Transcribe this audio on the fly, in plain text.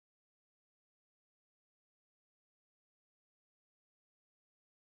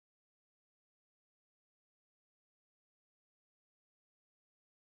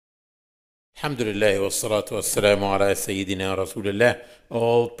Alhamdulillah wa salatu wa salamu ala Sayyidina Rasulullah.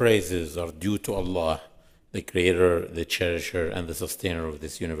 All praises are due to Allah, the Creator, the Cherisher, and the Sustainer of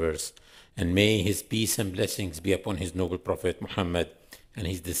this universe. And may His peace and blessings be upon His noble Prophet Muhammad and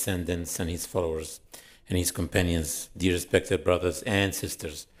his descendants and his followers and his companions. Dear respected brothers and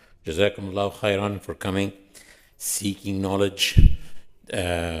sisters, Jazakumullah khairan for coming, seeking knowledge,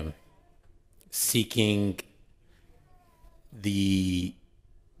 seeking the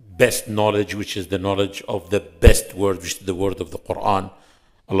best knowledge, which is the knowledge of the best word, which is the word of the Quran.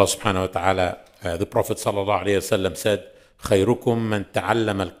 Allah subhanahu wa ta'ala, the Prophet sallallahu alayhi wa sallam said, خيركم من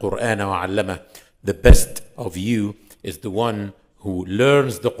تعلم القرآن وعلمه. The best of you is the one who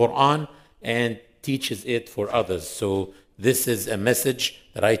learns the Quran and teaches it for others. So this is a message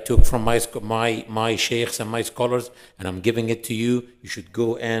that I took from my sheikhs and my scholars, and I'm giving it to you. You should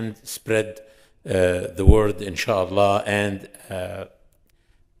go and spread the word, inshallah, and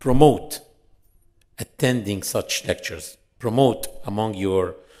promote attending such lectures. Promote among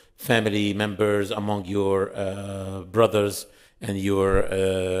your family members, among your brothers and your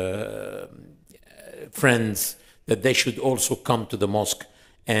friends, that they should also come to the mosque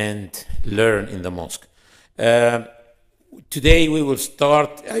and learn in the mosque. Today we will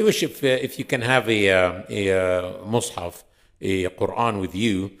start. I wish if you can have a mushaf, a Quran with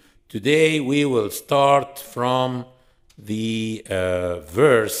you. Today we will start from the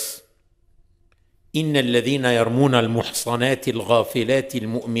verse إن الذين يرمون المحصنات الغافلات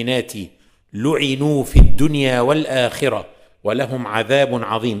المؤمنات لعنوا في الدنيا والآخرة ولهم عذاب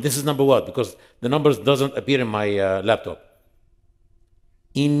عظيم. This is number one because the numbers doesn't appear in my laptop.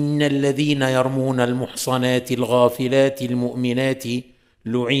 إن الذين يرمون المحصنات الغافلات المؤمنات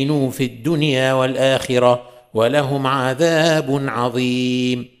لعنوا في الدنيا والآخرة ولهم عذاب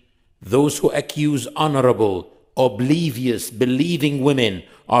عظيم. Those who accuse honorable, oblivious, believing women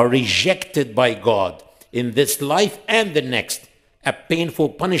are rejected by God in this life and the next. A painful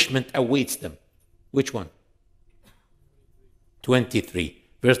punishment awaits them. Which one? 23.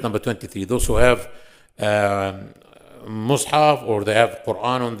 Verse number 23. Those who have mushaf or they have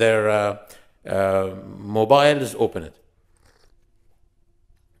Quran on their mobiles, open it.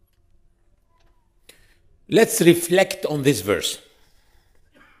 Let's reflect on this verse.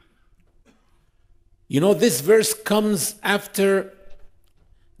 You know, this verse comes after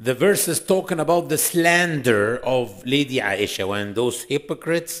the verses talking about the slander of Lady Aisha, when those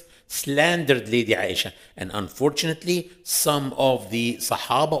hypocrites slandered Lady Aisha. And unfortunately, some of the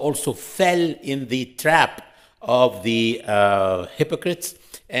Sahaba also fell in the trap of the hypocrites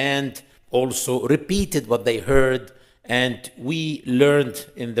and also repeated what they heard. And we learned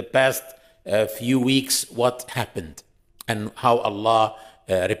in the past few weeks what happened and how Allah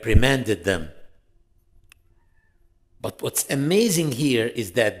reprimanded them. But what's amazing here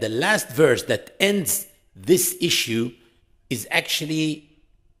is that the last verse that ends this issue is actually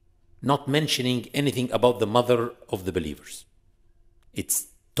not mentioning anything about the mother of the believers. It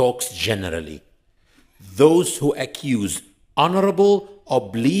talks generally. Those who accuse honorable,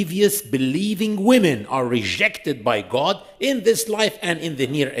 oblivious, believing women are rejected by God in this life and in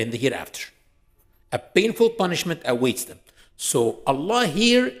the hereafter. A painful punishment awaits them. So Allah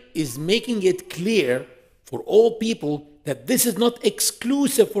here is making it clear for all people that this is not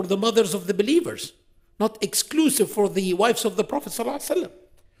exclusive for the mothers of the believers, not exclusive for the wives of the Prophet ﷺ.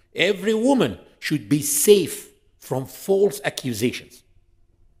 Every woman should be safe from false accusations,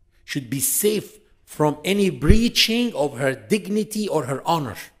 should be safe from any breaching of her dignity or her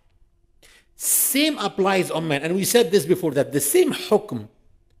honor. Same applies on men. And we said this before, that the same hukm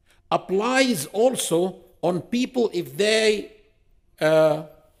applies also on people if they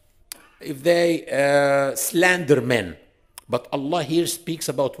slander men. But Allah here speaks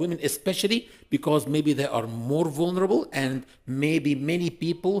about women, especially because maybe they are more vulnerable, and maybe many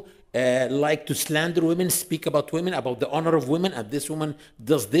people like to slander women, speak about women, about the honor of women, and this woman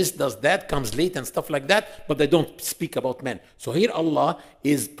does this, does that, comes late and stuff like that, but they don't speak about men. So here Allah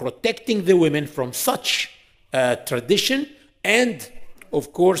is protecting the women from such tradition and,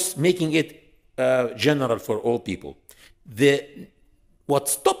 of course, making it general for all people. What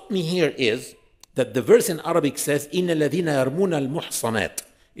stopped me here is that the verse in Arabic says, إِنَّ الَّذِينَ يَرْمُونَ الْمُحْصَنَاتِ.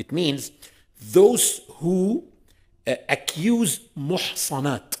 It means those who accuse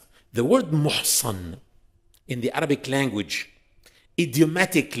muhsanat. The word muhsan in the Arabic language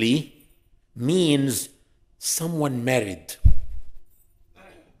idiomatically means someone married.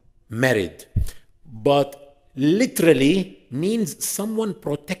 But literally means someone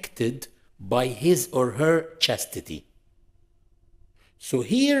protected by his or her chastity. So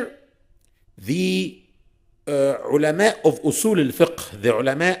here, the ulama of usul al-fiqh, the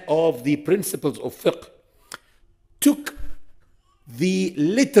ulama of the principles of fiqh, took the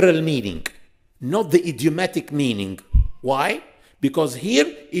literal meaning, not the idiomatic meaning. Why? Because here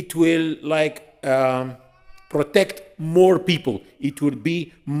it will protect more people. It will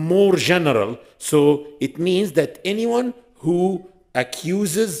be more general. So it means that anyone who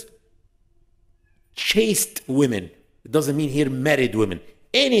accuses chaste women, it doesn't mean here married women,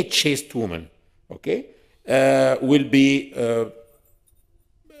 any chaste woman, okay, will be,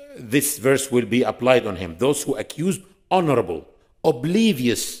 this verse will be applied on him. Those who accuse honorable,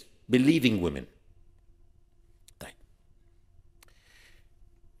 oblivious, believing women.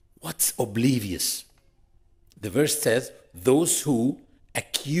 What's oblivious? The verse says, those who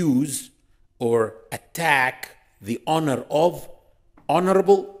accuse or attack the honor of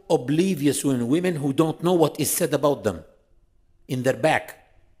honorable, oblivious women who don't know what is said about them in their back.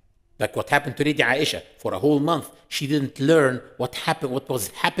 Like what happened to Lady Aisha. For a whole month, she didn't learn what happened, what was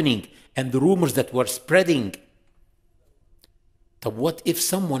happening, and the rumors that were spreading. But what if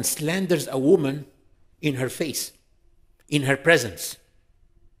someone slanders a woman in her face, in her presence?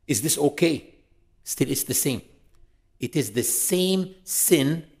 Is this okay? Still, it's the same. It is the same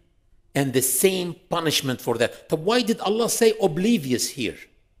sin and the same punishment for that. So why did Allah say oblivious here?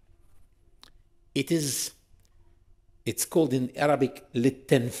 It's called in Arabic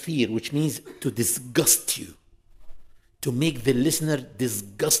litanfir, which means to disgust you, to make the listener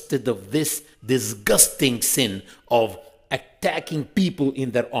disgusted of this disgusting sin of attacking people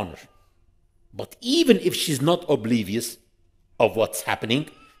in their honor. But even if she's not oblivious of what's happening,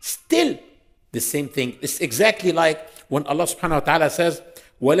 still the same thing. It's exactly like when Allah subhanahu wa ta'ala says,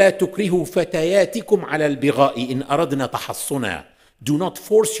 وَلَا تُكْرِهُ فَتَيَاتِكُمْ عَلَى الْبِغَاءِ إِنْ أَرَدْنَا تَحَصُّنًا. Do not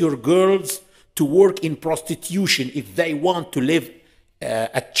force your girls to work in prostitution if they want to live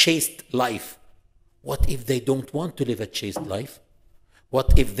a chaste life. What if they don't want to live a chaste life?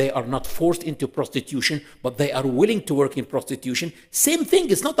 What if they are not forced into prostitution, but they are willing to work in prostitution? Same thing,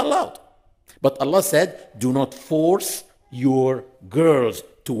 is not allowed. But Allah said, do not force your girls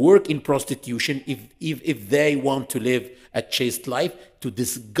to work in prostitution if they want to live a chaste life, to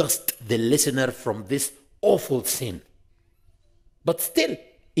disgust the listener from this awful sin. But still,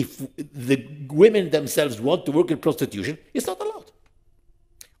 if the women themselves want to work in prostitution, it's not allowed.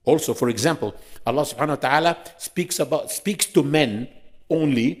 Also, for example, Allah subhanahu wa ta'ala speaks to men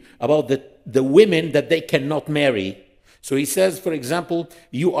only about the women that they cannot marry. So he says, for example,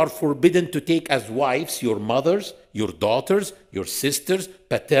 you are forbidden to take as wives your mothers, your daughters, your sisters,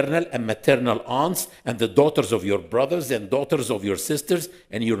 paternal and maternal aunts, and the daughters of your brothers and daughters of your sisters,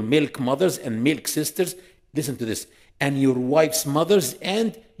 and your milk mothers and milk sisters. Listen to this. And your wife's mothers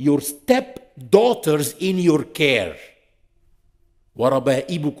and your stepdaughters in your care.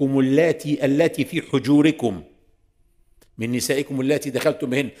 وَرَبَائِبُكُمُ التي في حجوركم من نسائكم التي دخلتم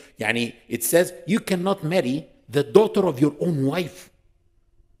بهن. يعني it says you cannot marry the daughter of your own wife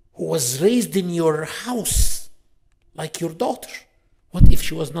who was raised in your house like your daughter. What if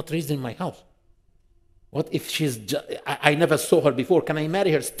she was not raised in my house? What if I never saw her before? Can I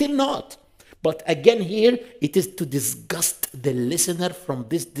marry her? Still not. But again here, it is to disgust the listener from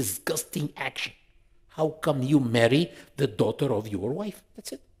this disgusting action. How come you marry the daughter of your wife?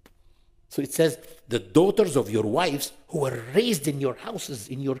 That's it. So it says, the daughters of your wives who were raised in your houses,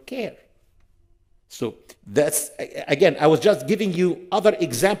 in your care. So that's, again, I was just giving you other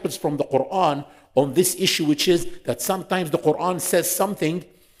examples from the Quran on this issue, which is that sometimes the Quran says something,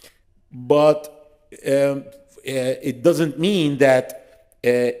 but it doesn't mean that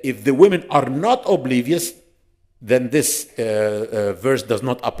if the women are not oblivious, then this verse does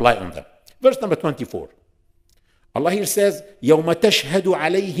not apply on them. Verse number 24. Allah here says, يَوْمَ تَشْهَدُ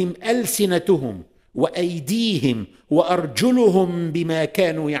عَلَيْهِمْ أَلْسِنَتُهُمْ وَأَيْدِيهِمْ وَأَرْجُلُهُمْ بِمَا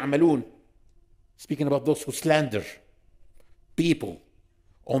كَانُوا يَعْمَلُونَ. Speaking about those who slander people.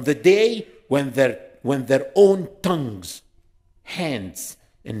 On the day when their own tongues, hands,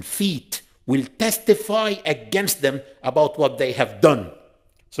 and feet will testify against them about what they have done.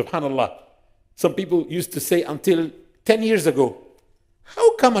 Subhanallah. Some people used to say until 10 years ago,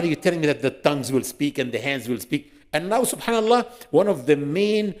 how come are you telling me that the tongues will speak and the hands will speak? And now, subhanallah, one of the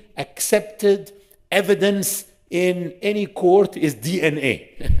main accepted evidence in any court is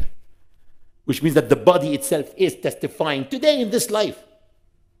DNA. Which means that the body itself is testifying today in this life.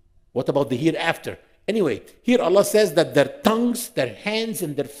 What about the hereafter? Anyway, here Allah says that their tongues, their hands,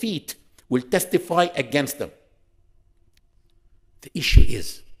 and their feet will testify against them. The issue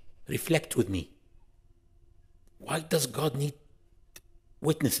is, reflect with me. Why does God need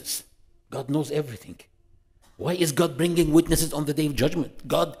witnesses? God knows everything. Why is God bringing witnesses on the day of judgment?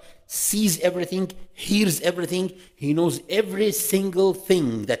 God sees everything, hears everything, He knows every single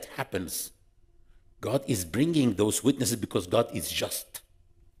thing that happens. God is bringing those witnesses because God is just.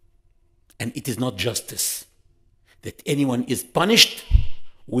 And it is not justice that anyone is punished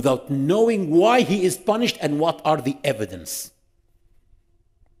without knowing why he is punished and what are the evidence.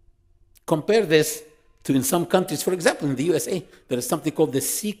 Compare this to in some countries, for example, in the USA, there is something called the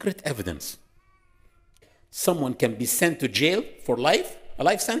secret evidence. Someone can be sent to jail for life, a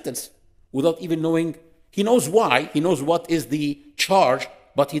life sentence, without even knowing. He knows why, he knows what is the charge,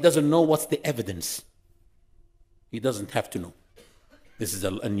 but he doesn't know what's the evidence. He doesn't have to know. This is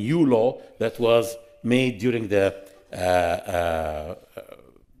a new law that was made during the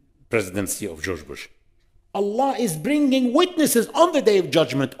presidency of George Bush. Allah is bringing witnesses on the day of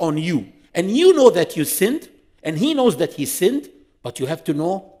judgment on you. And you know that you sinned, and He knows that He sinned, but you have to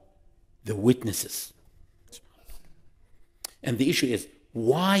know the witnesses. And the issue is,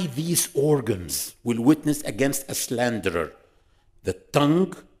 why these organs will witness against a slanderer? The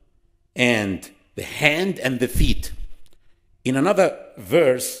tongue and the hand and the feet. In another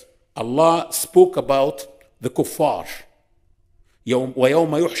verse, Allah spoke about the kuffar. وَيَوْمَ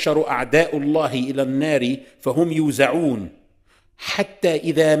يُحْشَرُ أَعْدَاءُ اللَّهِ إِلَى النَّارِ فَهُمْ يُوزَعُونَ حتى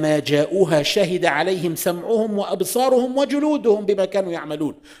إذا ما جاءوها شهد عليهم سمعهم وأبصارهم وجلودهم بما كانوا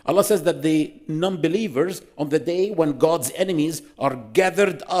يعملون. Allah says that the non-believers on the day when God's enemies are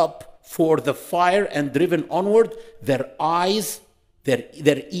gathered up for the fire and driven onward, their eyes, their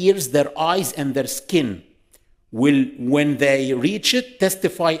ears, their eyes and their skin will, when they reach it,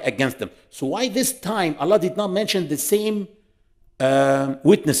 testify against them. So why this time Allah did not mention the same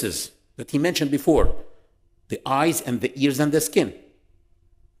witnesses that He mentioned before? The eyes and the ears and the skin.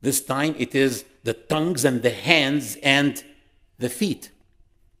 This time it is the tongues and the hands and the feet.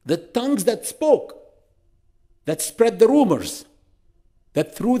 The tongues that spoke, that spread the rumors,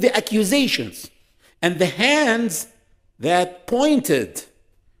 that threw the accusations, and the hands that pointed.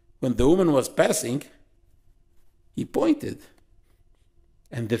 When the woman was passing, He pointed.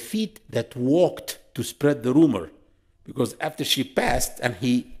 And the feet that walked to spread the rumor. Because after she passed and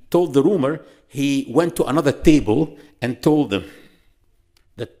He told the rumor, He went to another table and told them.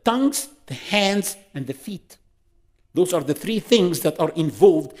 The tongues, the hands, and the feet. Those are the three things that are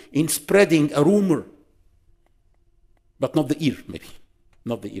involved in spreading a rumor. But not the ear, maybe.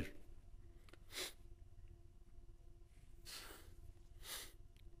 Not the ear.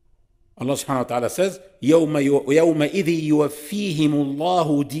 Allah subhanahu wa ta'ala says, يَوْمَئِذِ يُوَفِّيهِمُ اللَّهُ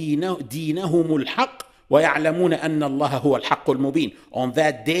دِينَهُمُ الْحَقِّ وَيَعْلَمُونَ أَنَّ اللَّهَ هُوَ الْحَقُّ الْمُبِينُ. On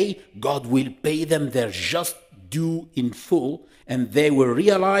that day, God will pay them their just due in full, and they will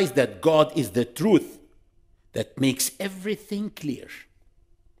realize that God is the truth that makes everything clear.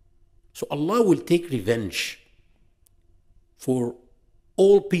 So Allah will take revenge for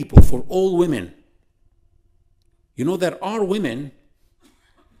all people, for all women. You know, there are women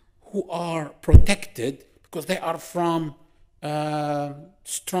who are protected because they are from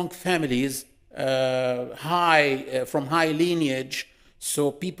strong families, from high lineage,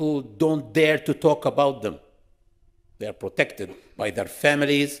 so people don't dare to talk about them. They are protected by their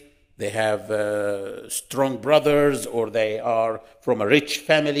families. They have strong brothers, or they are from a rich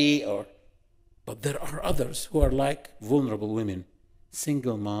family. But there are others who are like vulnerable women,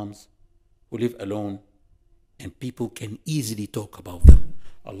 single moms who live alone, and people can easily talk about them.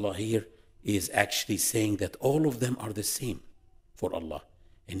 Allah here is actually saying that all of them are the same for Allah.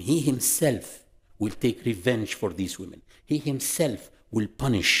 And He Himself will take revenge for these women. He Himself will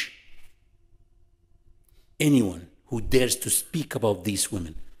punish anyone who dares to speak about these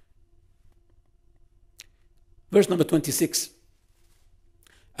women. Verse number 26.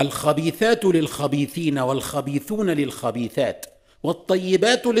 الخبيثات للخبيثين والخبيثون للخبيثات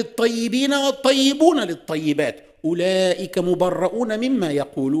والطيبات للطيبين والطيبون للطيبات أولئك مبرؤون مما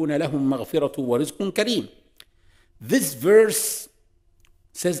يقولون لهم مغفرة ورزق كريم. This verse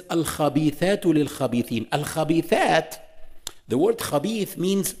says الخبيثات للخبيثين. الخبيثات, the word خبيث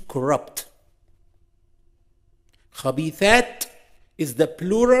means corrupt. خبيثات is the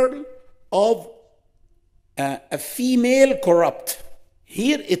plural of a female corrupt.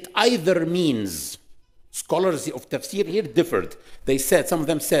 Here it either means, scholars of tafsir here differed. They said, some of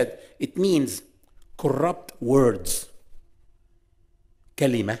them said, it means corrupt words.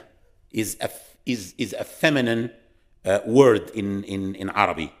 Kalima is a feminine word in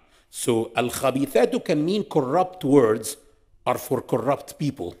Arabic. So al-khabithatu can mean corrupt words are for corrupt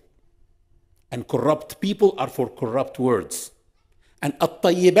people. And corrupt people are for corrupt words. And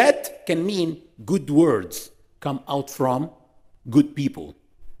at-tayyibat can mean good words come out from good people.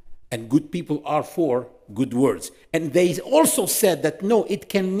 and good people are for good words. And they also said that no, it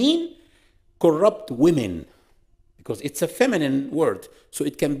can mean corrupt women, because it's a feminine word. So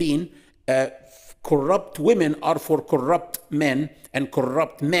it can mean corrupt women are for corrupt men, and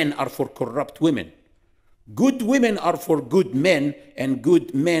corrupt men are for corrupt women. Good women are for good men, and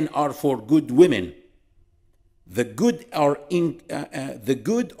good men are for good women. The good are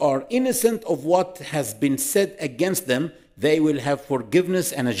innocent of what has been said against them. They will have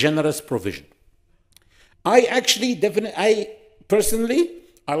forgiveness and a generous provision. I personally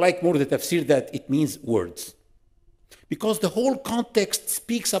like more the tafsir that it means words. Because the whole context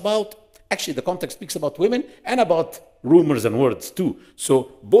speaks about, actually the context speaks about women and about rumors and words too.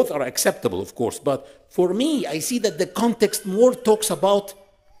 So both are acceptable, of course. But for me, I see that the context more talks about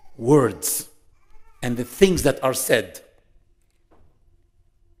words and the things that are said.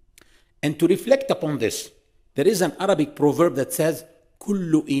 And to reflect upon this, there is an Arabic proverb that says,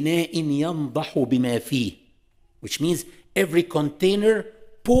 كُلُّ إِنَاءٍ يَنْضَحُ بِمَا فِيهِ, which means every container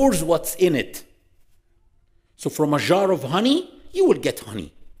pours what's in it. So from a jar of honey, you will get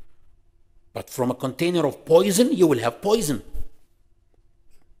honey. But from a container of poison, you will have poison.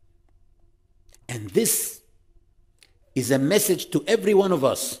 And this is a message to every one of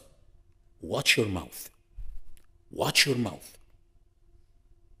us. Watch your mouth. Watch your mouth.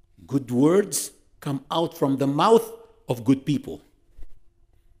 Good words come out from the mouth of good people.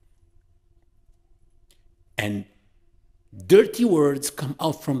 And dirty words come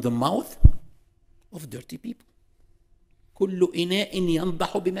out from the mouth of dirty people. كل إناء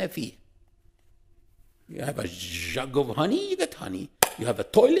ينضح بما فيه. You have a jug of honey, you get honey. You have a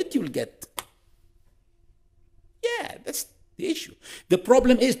toilet, you'll get. Yeah, that's the issue. The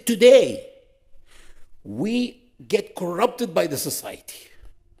problem is today, we get corrupted by the society.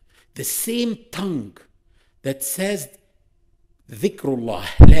 The same tongue that says Dhikrullah,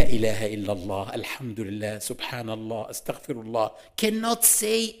 La ilaha illallah, Alhamdulillah, Subhanallah, Astaghfirullah, cannot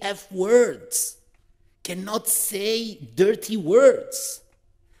say F words, cannot say dirty words.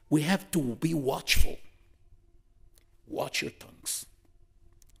 We have to be watchful. Watch your tongues.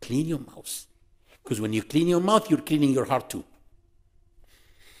 Clean your mouth. Because when you clean your mouth, you're cleaning your heart too.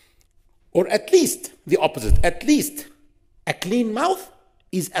 Or at least the opposite. At least a clean mouth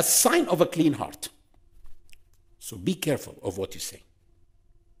is a sign of a clean heart. So be careful of what you say.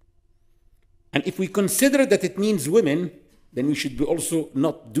 And if we consider that it means women, then we should also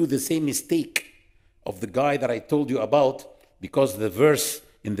not do the same mistake of the guy that I told you about, because the verse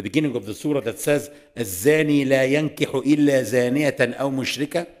in the beginning of the surah that says, الزاني لا ينكح إلا زانية أو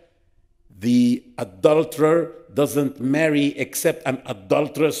مشركة, the adulterer doesn't marry except an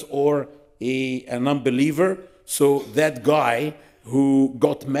adulteress or an unbeliever. So that guy who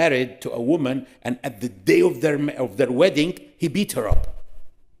got married to a woman, and at the day of their wedding, he beat her up.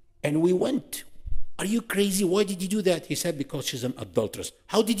 And we went, are you crazy? Why did you do that? He said, because she's an adulteress.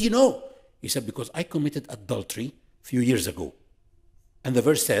 How did you know? He said, because I committed adultery a few years ago. And the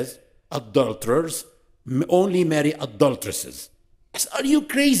verse says, adulterers only marry adulteresses. I said, are you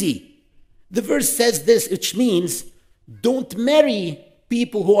crazy? The verse says this, which means don't marry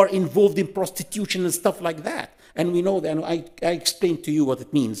people who are involved in prostitution and stuff like that. And we know that, and I explained to you what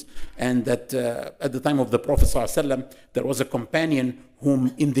it means, and that at the time of the Prophet ﷺ, there was a companion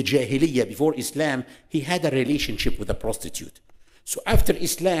whom in the Jahiliyyah, before Islam, he had a relationship with a prostitute. So after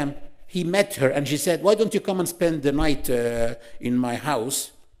Islam, he met her and she said, why don't you come and spend the night in my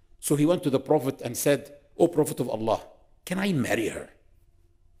house? So he went to the Prophet and said, O Prophet of Allah, can I marry her?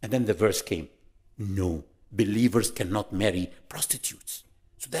 And then the verse came, no, believers cannot marry prostitutes.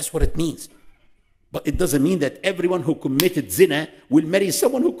 So that's what it means. But it doesn't mean that everyone who committed zina will marry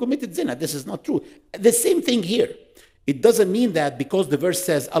someone who committed zina. This is not true. The same thing here. It doesn't mean that because the verse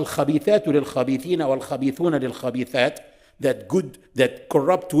says, Al-khabithatu lil-khabithina wal-khabithuna lil-khabithat, that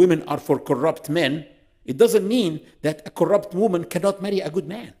corrupt women are for corrupt men. It doesn't mean that a corrupt woman cannot marry a good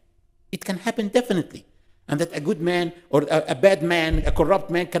man. It can happen definitely. And that a good man or a bad man, a corrupt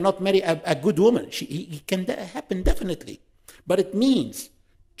man cannot marry a good woman. It can happen definitely. But it means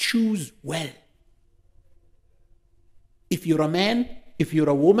choose well. If you're a man, if you're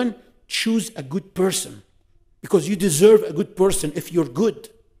a woman, choose a good person. Because you deserve a good person if you're good.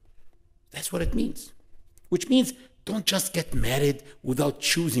 That's what it means. Which means don't just get married without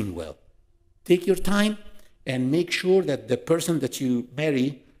choosing well. Take your time and make sure that the person that you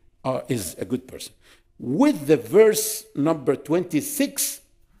marry is a good person. With the verse number 26,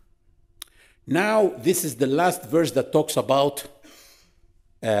 now this is the last verse that talks about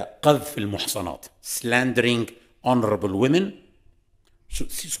قذف المحصنات, slandering honorable women. So,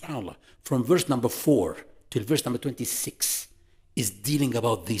 see, subhanAllah, from verse number 4 till verse number 26, is dealing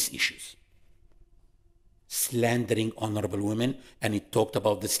about these issues. Slandering honorable women, and it talked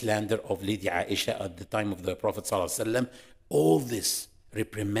about the slander of Lady Aisha at the time of the Prophet ﷺ. All this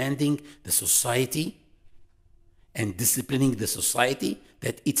reprimanding the society and disciplining the society,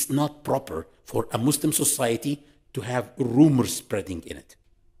 that it's not proper for a Muslim society to have rumors spreading in it.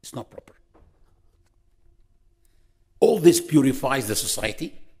 It's not proper. All this purifies the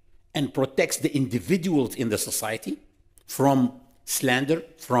society and protects the individuals in the society from slander,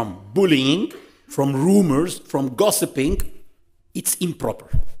 from bullying, from rumors, from gossiping. It's improper.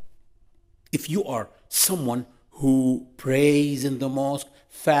 If you are someone who prays in the mosque,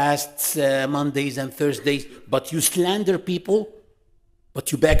 fasts Mondays and Thursdays, but you slander people,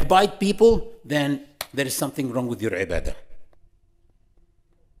 but you backbite people, then there is something wrong with your ibadah.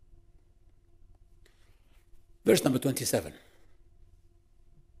 Verse number 27.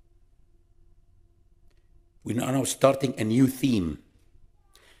 We are now starting a new theme.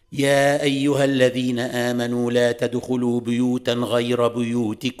 يا أيها الذين آمنوا لا تدخلوا بيوتا غير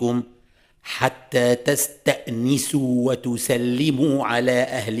بيوتكم حتى تستأنسوا وتسلموا على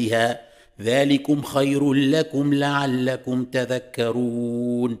أهلها ذلكم خير لكم لعلكم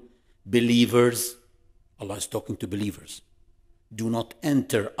تذكرون. Believers, Allah is talking to believers. Do not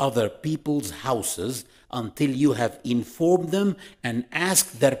enter other people's houses until you have informed them and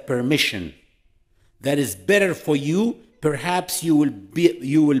asked their permission. That is better for you. Perhaps you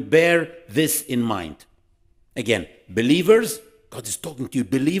will bear this in mind. Again, believers, God is talking to you,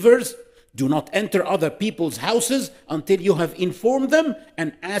 believers, do not enter other people's houses until you have informed them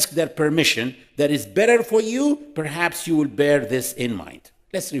and asked their permission. That is better for you. Perhaps you will bear this in mind.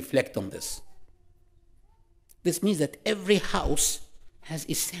 Let's reflect on this. This means that every house has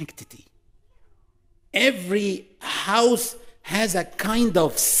a sanctity. Every house has a kind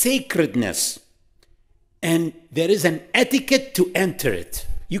of sacredness. And there is an etiquette to enter it.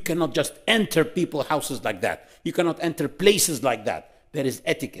 You cannot just enter people's houses like that. You cannot enter places like that. There is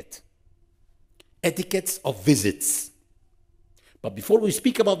etiquette. Etiquettes of visits. But before we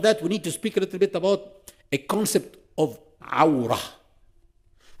speak about that, we need to speak a little bit about a concept of awra.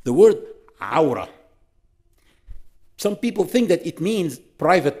 The word awra. Some people think that it means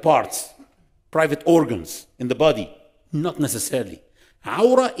private parts, private organs in the body. Not necessarily.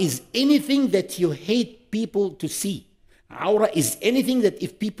 Awra is anything that you hate people to see. Awra is anything that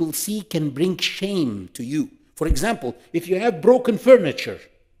if people see can bring shame to you. For example, if you have broken furniture,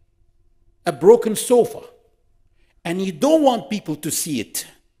 a broken sofa, and you don't want people to see it,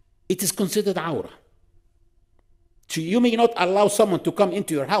 it is considered awra. So you may not allow someone to come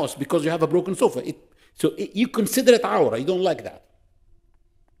into your house because you have a broken sofa. You consider it awra. You don't like that.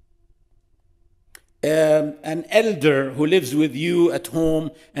 An elder who lives with you at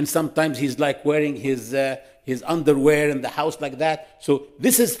home, and sometimes he's like wearing his underwear in the house like that. So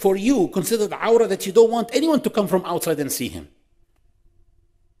this is for you considered awra, that you don't want anyone to come from outside and see him.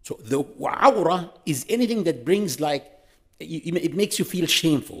 So the awra is anything that brings it makes you feel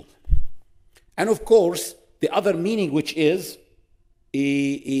shameful. And of course, the other meaning, which is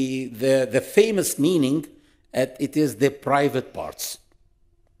the famous meaning, it is the private parts.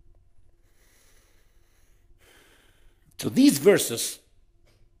 So these verses,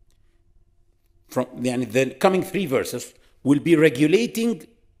 from the coming 3 verses, will be regulating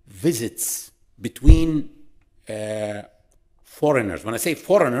visits between foreigners. When I say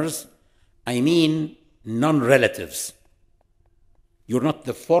foreigners, I mean non-relatives. You're not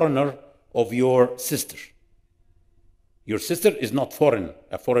the foreigner of your sister. Your sister is not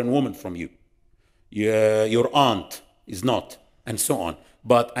a foreign woman from you. Your aunt is not, and so on.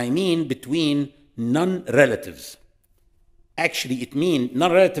 But I mean between non-relatives. Actually, it means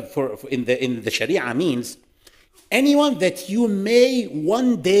non-relative in the Sharia means anyone that you may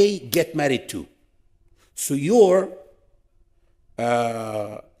one day get married to. So your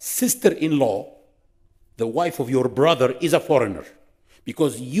sister-in-law, the wife of your brother, is a foreigner,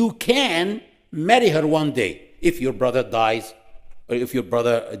 because you can marry her one day if your brother dies or if your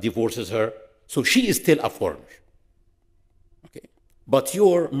brother divorces her. So she is still a foreigner. Okay, but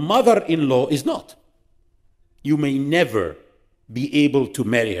your mother-in-law is not. You may never be able to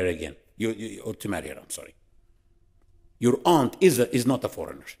marry her again. Or to marry her, I'm sorry. Your aunt is not a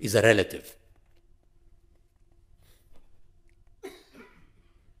foreigner, is a relative.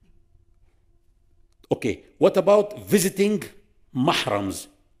 Okay, what about visiting mahrams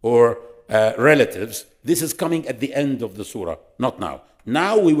or relatives? This is coming at the end of the surah, not now.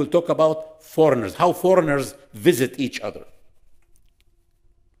 Now we will talk about foreigners, how foreigners visit each other.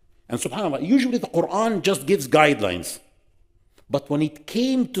 And subhanAllah, usually the Quran just gives guidelines. But when it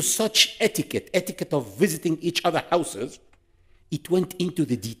came to such etiquette of visiting each other's houses, it went into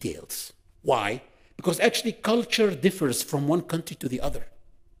the details. Why? Because actually culture differs from one country to the other.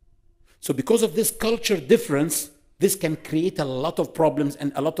 So because of this culture difference, this can create a lot of problems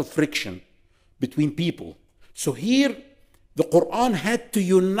and a lot of friction between people. So here, the Quran had to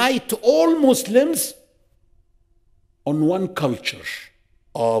unite all Muslims on one culture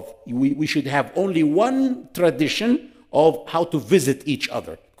of we should have only one tradition of how to visit each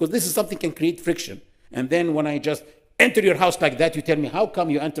other. Because this is something can create friction. And then when I just enter your house like that, you tell me, how come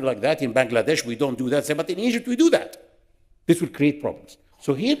you enter like that? In Bangladesh, we don't do that. Say, but in Egypt, we do that. This will create problems.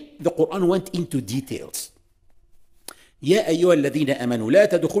 So here, the Quran went into details. يا أيها الذين آمنوا لا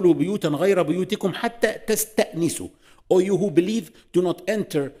تدخلوا بيوتا غير بيوتكم حتى تستأنسوا. O you who believe, do not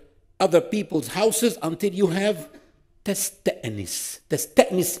enter other people's houses until you have تستأنس.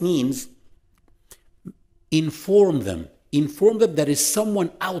 تستأنس means inform them. Inform them there is someone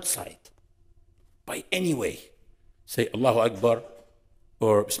outside by any way. Say Allahu Akbar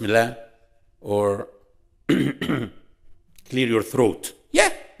or Bismillah or clear your throat.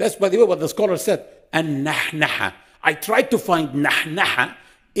 Yeah, that's by the way what the scholar said. An-nahnaha. I tried to find nahnaha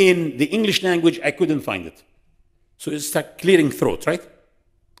in the English language, I couldn't find it. So it's like clearing throat, right?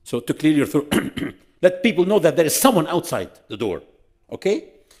 So to clear your throat, let people know that there is someone outside the door, okay?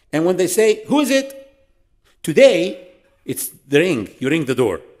 And when they say, who is it? Today, it's the ring. You ring the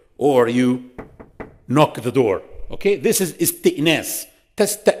door or you knock the door, okay? This is isti'nas,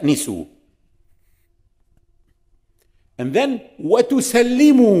 tasta'nisu. And then,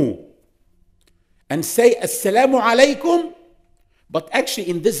 وَتُسَلِّمُوا. And say, Assalamu alaikum. But actually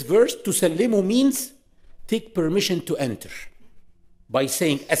in this verse, tusallimu means take permission to enter. By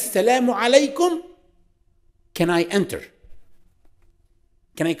saying, Assalamu alaikum, can I enter?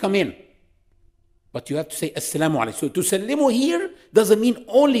 Can I come in? But you have to say, Assalamu alaikum. So tusallimu here doesn't mean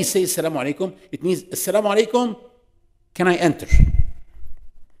only say Assalamu alaikum. It means, Assalamu alaikum, can I enter?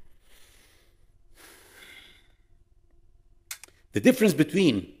 The difference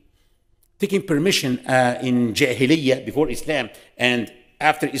between taking permission in Jahiliyyah, before Islam, and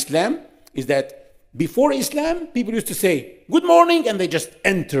after Islam, is that before Islam, people used to say, good morning, and they just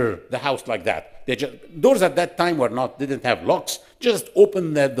enter the house like that. Doors at that time didn't have locks. Just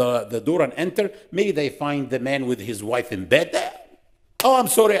open the door and enter. Maybe they find the man with his wife in bed. Oh, I'm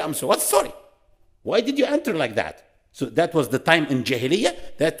sorry. What's sorry? Why did you enter like that? So that was the time in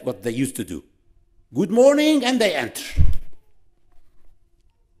Jahiliyyah. That's what they used to do. Good morning, and they enter.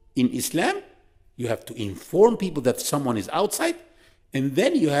 In Islam, you have to inform people that someone is outside, and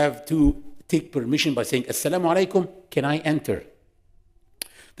then you have to take permission by saying, Assalamu alaikum, can I enter?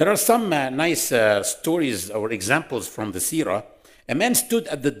 There are some nice stories or examples from the Seerah. A man stood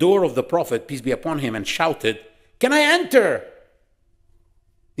at the door of the Prophet, peace be upon him, and shouted, can I enter?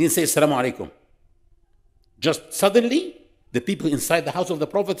 He didn't say Assalamu alaikum. Just suddenly, the people inside the house of the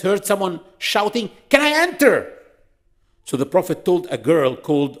Prophet heard someone shouting, can I enter? So the Prophet told a girl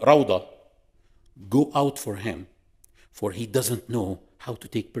called Rauda, go out for him, for he doesn't know how to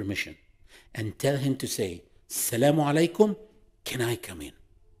take permission. And tell him to say, Assalamu alaikum, can I come in?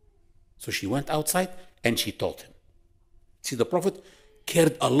 So she went outside and she told him. See, the Prophet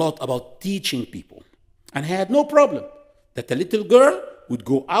cared a lot about teaching people. And he had no problem that a little girl would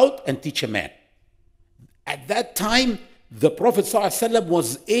go out and teach a man. At that time, the Prophet ﷺ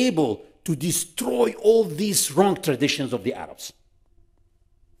was able to destroy all these wrong traditions of the Arabs.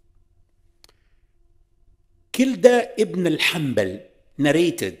 Kilda ibn al-Hanbal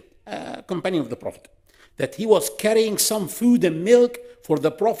narrated, a companion of the Prophet, that he was carrying some food and milk for the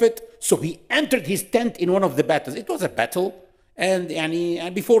Prophet, so he entered his tent in one of the battles. It was a battle, and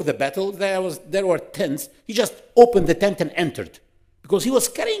before the battle, there were tents. He just opened the tent and entered, because he was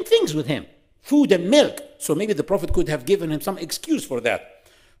carrying things with him, food and milk. So maybe the Prophet could have given him some excuse for that.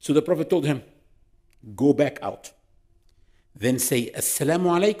 So the Prophet told him, go back out. Then say, Assalamu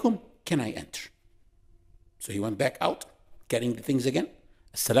alaikum, can I enter? So he went back out, carrying the things again.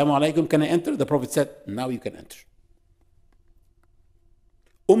 Assalamu alaikum, can I enter? The Prophet said, now you can enter.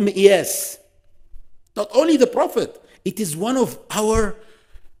 Iyas, not only the Prophet, it is one of our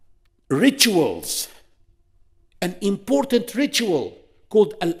rituals, an important ritual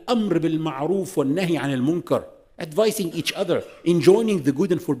called Al-Amr bil-Ma'ruf wal-Nahi an al-Munkar. Advising each other, enjoining the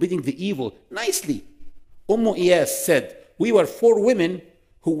good and forbidding the evil, nicely. Iyas said, we were 4 women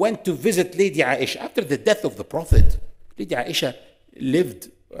who went to visit Lady Aisha after the death of the Prophet. Lady Aisha lived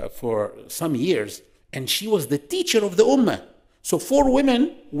for some years, and she was the teacher of the Ummah. So 4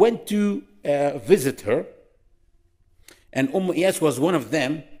 women went to visit her, and Iyas was one of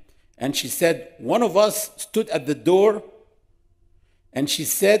them, and she said, one of us stood at the door, and she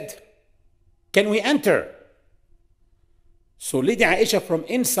said, can we enter? So Lady Aisha from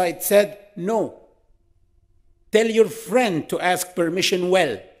inside said, no. Tell your friend to ask permission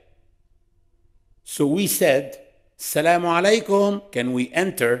well. So we said, Salamu alaikum, can we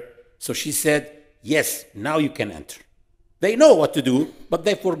enter? So she said, yes, now you can enter. They know what to do, but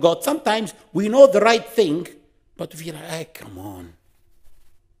they forgot. Sometimes we know the right thing, but we feel like, hey, come on.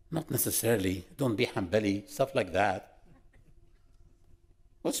 Not necessarily. Don't be Hanbali, stuff like that.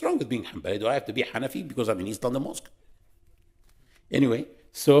 What's wrong with being Hanbali? Do I have to be Hanafi because I'm in East London Mosque? Anyway,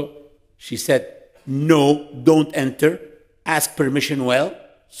 so she said, no, don't enter. Ask permission well,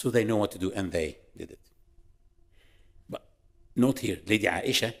 so they know what to do, and they did it. But note here, Lady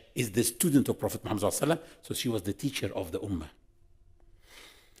Aisha is the student of Prophet Muhammad ﷺ, so she was the teacher of the Ummah.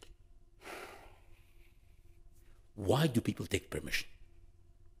 Why do people take permission?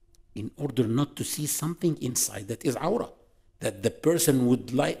 In order not to see something inside that is awrah, that the person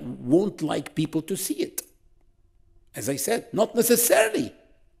won't like people to see it. As I said, not necessarily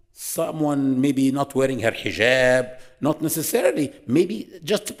someone maybe not wearing her hijab, not necessarily, maybe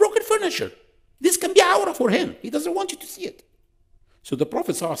just broken furniture. This can be awrah for him. He doesn't want you to see it. So the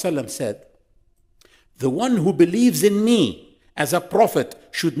Prophet ﷺ said, the one who believes in me as a prophet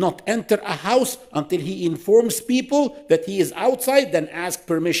should not enter a house until he informs people that he is outside, then ask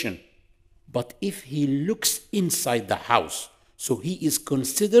permission. But if he looks inside the house, so he is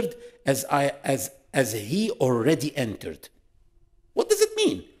considered as he already entered. What does it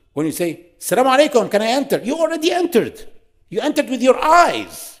mean? When you say, Assalamu alaikum, can I enter? You already entered. You entered with your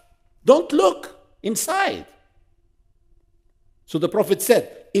eyes. Don't look inside. So the Prophet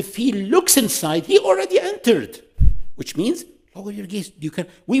said, if he looks inside, he already entered. Which means, lower your gaze.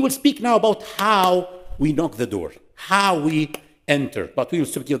 We will speak now about how we knock the door, how we enter. But we will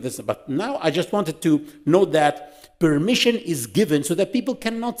speak of this. But now I just wanted to note that permission is given so that people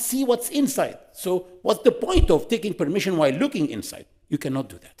cannot see what's inside. So what's the point of taking permission while looking inside? You cannot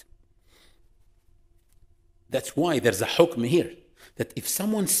do that. That's why there's a hukm here, that if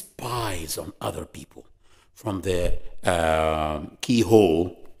someone spies on other people from the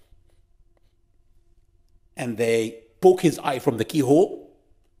keyhole, and they poke his eye from the keyhole,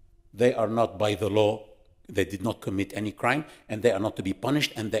 they are not by the law, they did not commit any crime, and they are not to be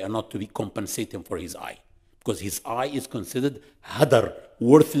punished, and they are not to be compensating for his eye. Because his eye is considered hadar,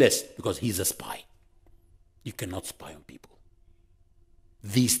 worthless, because he's a spy. You cannot spy on people.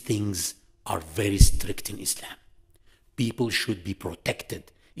 These things are very strict in Islam. People should be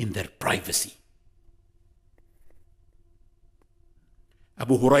protected in their privacy.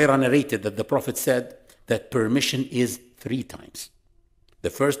 Abu Hurairah narrated that the Prophet said that permission is 3 times.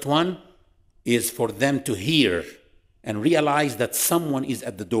 The first one is for them to hear and realize that someone is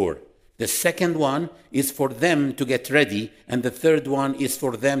at the door. The second one is for them to get ready, and the third one is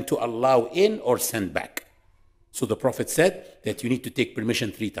for them to allow in or send back. So the Prophet said that you need to take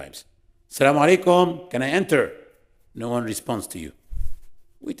permission 3 times. Assalamu alaikum, can I enter? No one responds to you.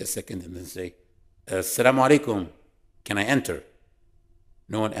 Wait a second and then say, Assalamu alaikum, can I enter?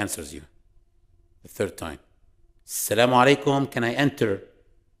 No one answers you. The third time, Assalamu alaikum, can I enter?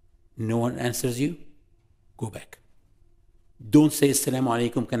 No one answers you. Go back. Don't say Assalamu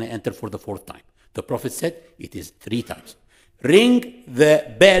alaikum, can I enter for the 4th time. The Prophet said it is 3 times. Ring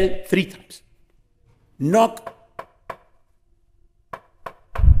the bell 3 times. Knock.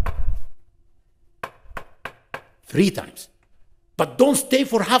 3 times. But don't stay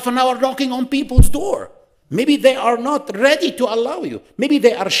for half an hour knocking on people's door. Maybe they are not ready to allow you. Maybe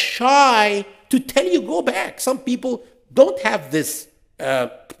they are shy to tell you go back. Some people don't have this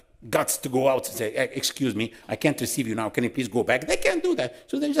guts to go out and say, excuse me, I can't receive you now. Can you please go back? They can't do that.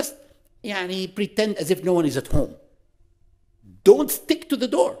 So they just pretend as if no one is at home. Don't stick to the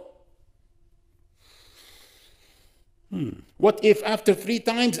door. What if after 3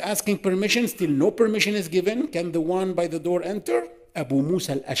 times asking permission, still no permission is given? Can the one by the door enter? Abu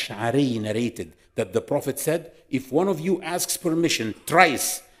Musa al-Ash'ari narrated that the Prophet said, if one of you asks permission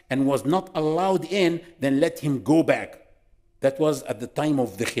thrice and was not allowed in, then let him go back. That was at the time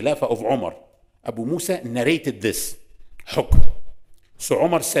of the Khilafah of Umar. Abu Musa narrated this hukm. So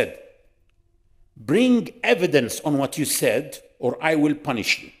Umar said, bring evidence on what you said, or I will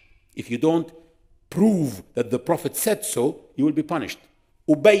punish you. If you don't prove that the Prophet said so, you will be punished.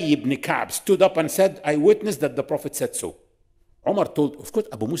 Ubay ibn Ka'b stood up and said, I witnessed that the Prophet said so. Umar told, of course,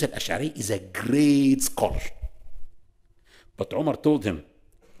 Abu Musa al-Ash'ari is a great scholar. But Umar told him,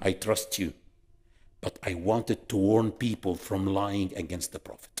 I trust you, but I wanted to warn people from lying against the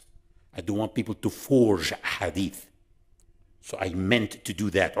Prophet. I don't want people to forge hadith. So I meant to do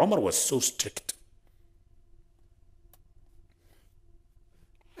that. Umar was so strict.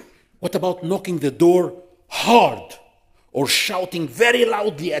 What about knocking the door hard or shouting very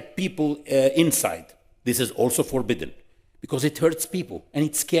loudly at people inside. This is also forbidden because it hurts people and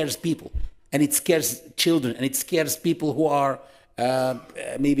it scares people and it scares children and it scares people who are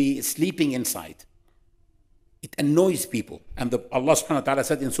maybe sleeping inside. It annoys people. And Allah subhanahu wa ta'ala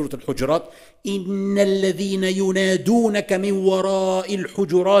said in Surah Al-Hujurat, إِنَّ الَّذِينَ يُنَادُونَكَ مِنْ وَرَاءِ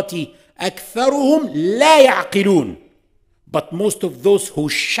الْحُجُرَاتِ أَكْثَرُهُمْ لَا يَعْقِلُونَ. But most of those who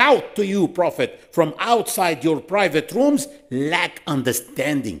shout to you, Prophet, from outside your private rooms lack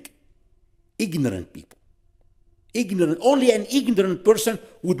understanding. Ignorant people. Ignorant. Only an ignorant person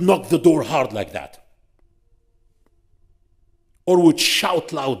would knock the door hard like that. Or would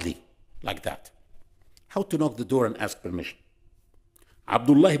shout loudly like that. How to knock the door and ask permission?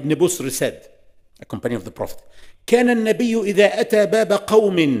 Abdullah ibn Busr said, a companion of the Prophet, كان النبي إذا أتى باب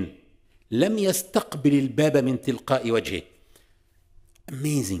قوم لم يستقبل الباب من تلقاء وجهه.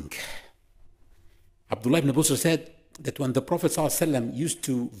 Amazing. Abdullah ibn Busr said that when the Prophet ﷺ used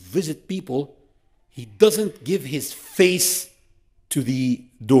to visit people, he doesn't give his face to the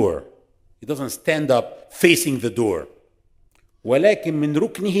door. He doesn't stand up facing the door. ولكن من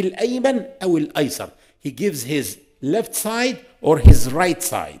ركنه الأيمن أو الأيسر. He gives his left side or his right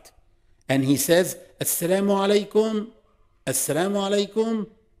side. And he says, Assalamu alaikum, Assalamu alaikum,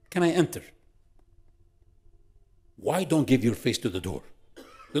 can I enter? Why don't give your face to the door?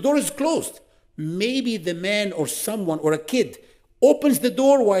 The door is closed. Maybe the man or someone or a kid opens the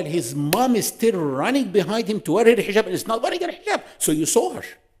door while his mom is still running behind him to wear her hijab and is not wearing her hijab. So you saw her.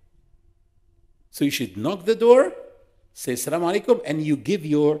 So you should knock the door, say Assalamu alaikum, and you give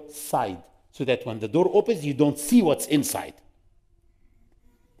your side so that when the door opens, you don't see what's inside.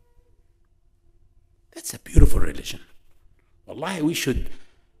 That's a beautiful religion. Wallahi, we should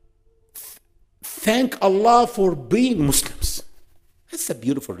thank Allah for being Muslims. That's a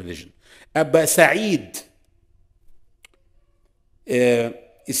beautiful religion. Abba Sa'id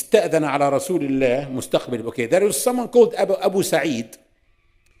استأذن على رسول الله مستقبل. Okay, there was someone called Abu Sa'id.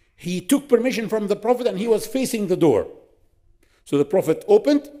 He took permission from the Prophet and he was facing the door. So the Prophet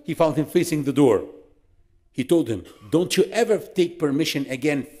opened, he found him facing the door. He told him, don't you ever take permission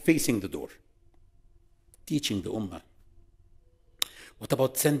again facing the door. Teaching the Ummah. What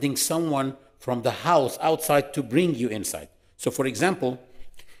about sending someone from the house outside to bring you inside? So for example,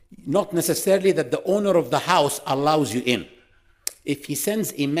 not necessarily that the owner of the house allows you in. If he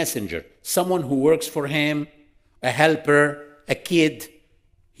sends a messenger, someone who works for him, a helper, a kid,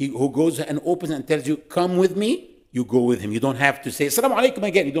 who goes and opens and tells you, come with me, you go with him. You don't have to say, Assalamu alaikum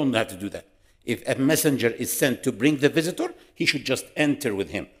again. You don't have to do that. If a messenger is sent to bring the visitor, he should just enter with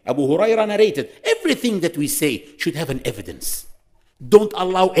him. Abu Hurairah narrated, everything that we say should have an evidence. Don't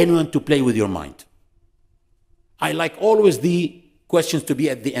allow anyone to play with your mind. I like always the questions to be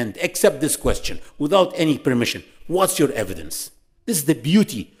at the end, except this question, without any permission. What's your evidence? This is the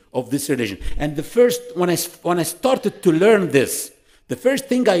beauty of this religion. And the first, when I started to learn this, the first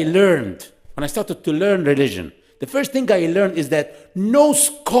thing I learned, when I started to learn religion, the first thing I learned is that no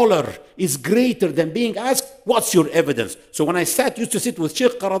scholar is greater than being asked, what's your evidence? So when I used to sit with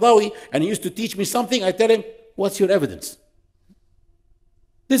Sheikh Qaradawi, and he used to teach me something, I tell him, what's your evidence?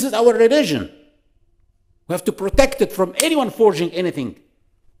 This is our religion. We have to protect it from anyone forging anything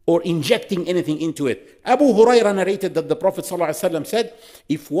or injecting anything into it. Abu Hurairah narrated that the Prophet ﷺ said,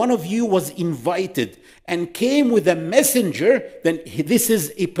 if one of you was invited and came with a messenger, then this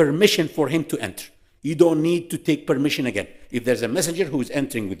is a permission for him to enter. You don't need to take permission again if there's a messenger who is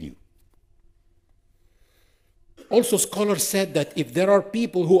entering with you. Also, scholars said that if there are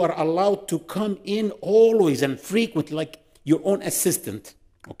people who are allowed to come in always and frequently, like your own assistant,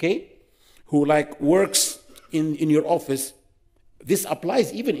 okay, who like works in your office, this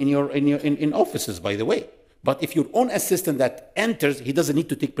applies even in offices, by the way. But if your own assistant that enters, he doesn't need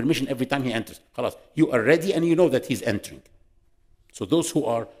to take permission every time he enters. Khalas, you are ready and you know that he's entering. So those who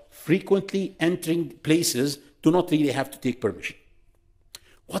are frequently entering places do not really have to take permission.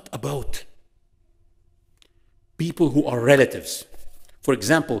 What about people who are relatives? For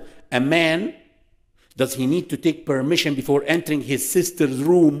example, a man, does he need to take permission before entering his sister's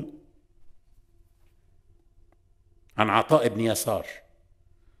room? And Ata ibn Yasar.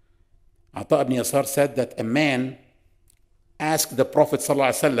 Ata ibn Yasar said that a man asked the Prophet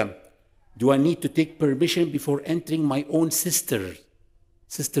ﷺ, do I need to take permission before entering my own sister's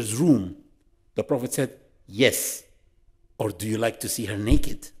room? The Prophet said, yes. Or do you like to see her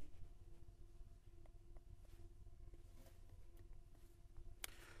naked?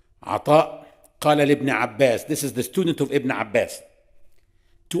 Ata قال لابن Abbas, this is the student of Ibn Abbas,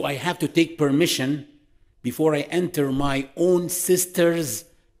 do I have to take permission before I enter my own sister's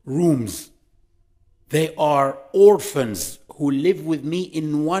rooms? They are orphans who live with me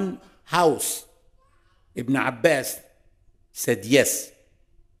in one house. Ibn Abbas said yes.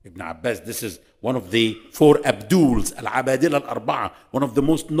 Ibn Abbas, this is one of the four Abduls, Al-Abadil Al-Arba'a, one of the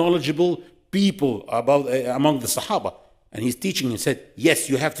most knowledgeable people among the Sahaba. And he's teaching, he said, yes,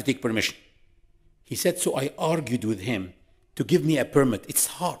 you have to take permission. He said, so I argued with him to give me a permit. It's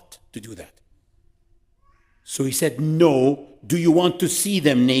hard to do that. So he said, no, do you want to see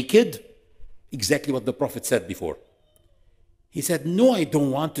them naked? Exactly what the Prophet said before. He said, no, I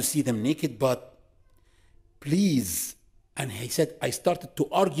don't want to see them naked, but please. And he said, I started to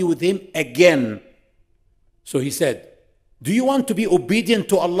argue with him again. So he said, do you want to be obedient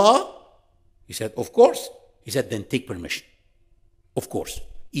to Allah? He said, of course. He said, then take permission. Of course,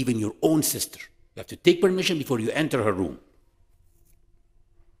 even your own sister. You have to take permission before you enter her room.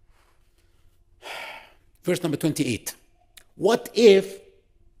 Verse number 28. What if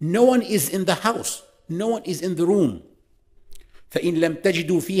no one is in the house? No one is in the room. فإن لم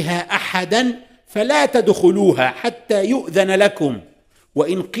تجدوا فيها أحدا فلا تدخلوها حتى يؤذن لكم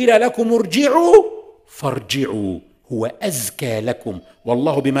وإن قيل لكم ارجعوا فارجعوا هو أزكى لكم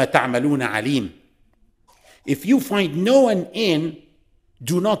والله بما تعملون عليم. If you find no one in,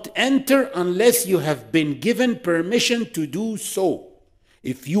 do not enter unless you have been given permission to do so.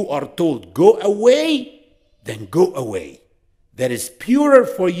 If you are told go away, then go away. That is purer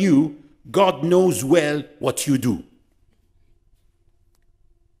for you. God knows well what you do.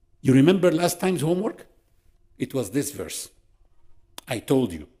 You remember last time's homework? It was this verse. I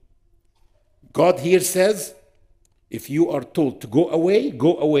told you. God here says, if you are told to go away,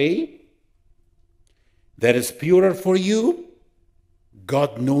 go away. That is purer for you.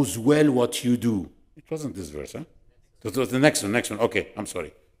 God knows well what you do. It wasn't this verse, huh? It was the next one. Okay, I'm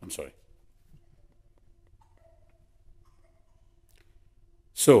sorry.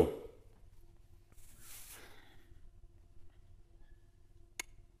 So,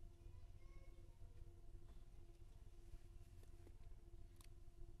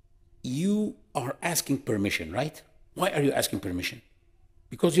 you are asking permission, right? Why are you asking permission?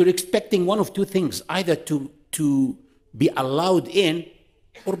 Because you're expecting one of two things, either to be allowed in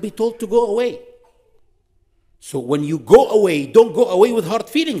or be told to go away. So when you go away, don't go away with hard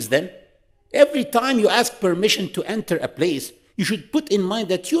feelings then. Every time you ask permission to enter a place, you should put in mind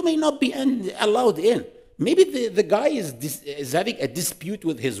that you may not be allowed in. Maybe the guy is having a dispute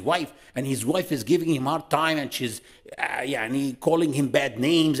with his wife, and his wife is giving him a hard time, and she's calling him bad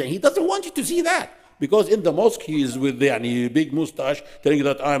names, and he doesn't want you to see that. Because in the mosque, he is with the big mustache, telling you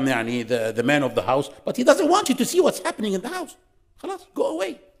that I'm the man of the house, but he doesn't want you to see what's happening in the house. Khalas, go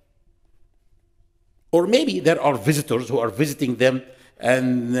away. Or maybe there are visitors who are visiting them,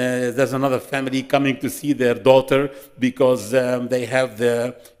 and there's another family coming to see their daughter because they have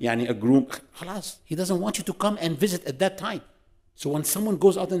a groom. Khalas, he doesn't want you to come and visit at that time. So when someone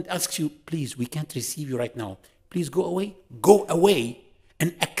goes out and asks you, please, we can't receive you right now. Please go away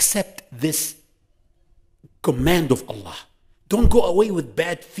and accept this command of Allah. Don't go away with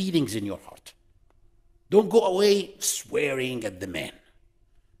bad feelings in your heart. Don't go away swearing at the man.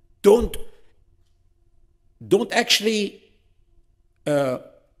 Don't actually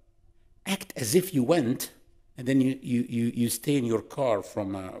act as if you went and then you stay in your car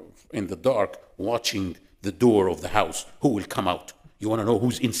in the dark watching the door of the house. Who will come out? You want to know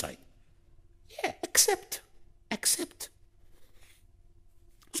who's inside. Yeah, accept.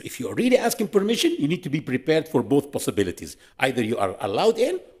 So if you're really asking permission, you need to be prepared for both possibilities. Either you are allowed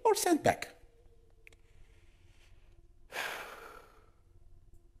in or sent back.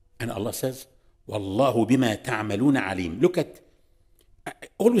 And Allah says, Wallahu bima ta'maluna alim. Look at,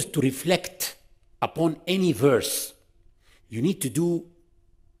 always to reflect upon any verse, you need to do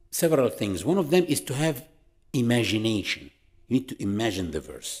several things. One of them is to have imagination. You need to imagine the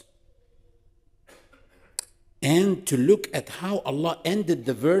verse. And to look at how Allah ended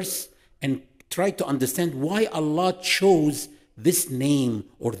the verse and try to understand why Allah chose this name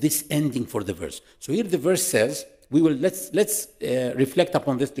or this ending for the verse. So here the verse says, let's reflect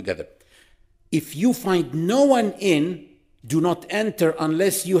upon this together. If you find no one in, do not enter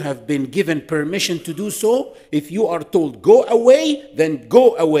unless you have been given permission to do so. If you are told go away, then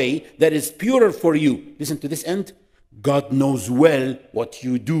go away. That is purer for you. Listen to this end. God knows well what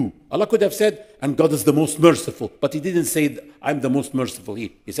you do. Allah could have said, and God is the most merciful. But he didn't say, I'm the most merciful here.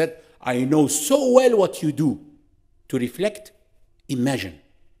 He said, I know so well what you do. To reflect, imagine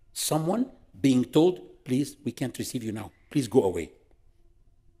someone being told, please, we can't receive you now. Please go away.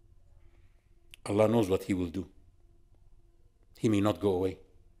 Allah knows what he will do. He may not go away.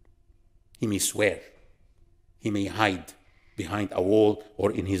 He may swear. He may hide. behind a wall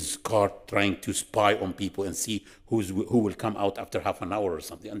or in his car trying to spy on people and see who will come out after half an hour or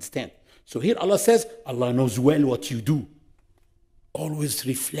something. Understand? So here Allah says, Allah knows well what you do. Always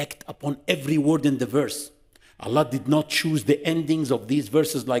reflect upon every word in the verse. Allah did not choose the endings of these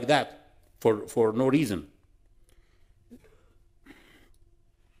verses like that for no reason.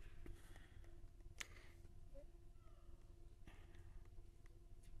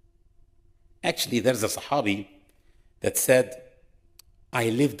 Actually, there's a Sahabi that said, I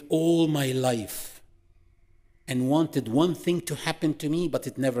lived all my life and wanted one thing to happen to me, but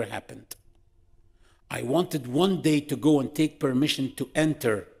it never happened. I wanted one day to go and take permission to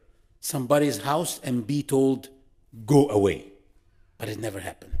enter somebody's house and be told, go away. But it never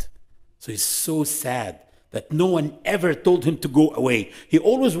happened. So he's so sad that no one ever told him to go away. He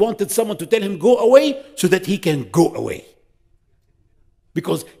always wanted someone to tell him, go away, so that he can go away.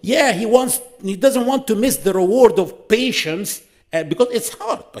 Because, yeah, he doesn't want to miss the reward of patience, because it's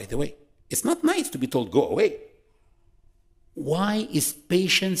hard, by the way. It's not nice to be told, go away. Why is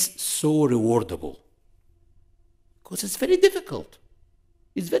patience so rewardable? Because it's very difficult.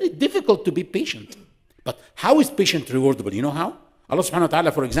 It's very difficult to be patient. But how is patience rewardable? You know how? Allah subhanahu wa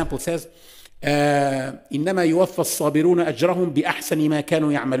ta'ala, for example, says, إِنَّمَا يُوَفَّى الصَّابِرُونَ أَجْرَهُمْ بِأَحْسَنِ مَا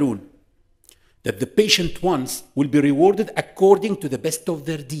كَانُوا يَعْمَلُونَ. That the patient ones will be rewarded according to the best of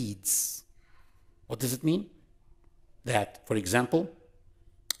their deeds. What does it mean? That, for example,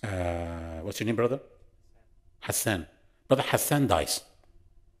 what's your name, brother? Hassan. Brother Hassan dies.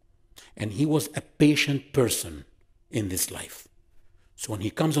 And he was a patient person in this life. So when he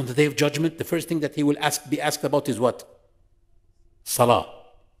comes on the day of judgment, the first thing that he will be asked about is what? Salah.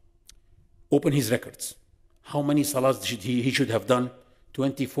 Open his records. How many salahs he should have done?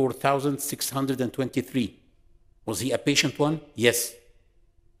 24,623. Was he a patient one? Yes.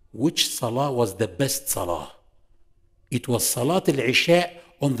 Which salah was the best salah? It was Salat al-Isha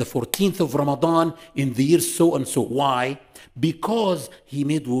on the 14th of Ramadan in the year so and so. Why? Because he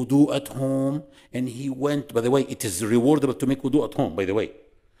made wudu at home and he went, by the way, it is rewardable to make wudu at home, by the way.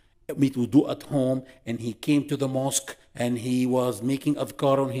 Made wudu at home and he came to the mosque and he was making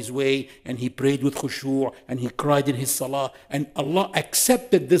adhkar on his way and he prayed with khushu' and he cried in his salah and Allah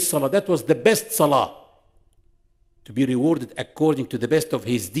accepted this salah. That was the best salah. To be rewarded according to the best of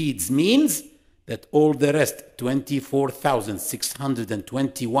his deeds means that all the rest,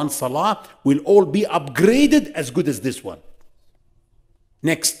 24,621 salah, will all be upgraded as good as this one.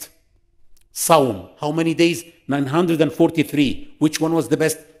 Next, Sawm. How many days? 943. Which one was the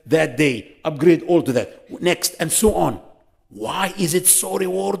best? That day. Upgrade all to that. Next, and so on. Why is it so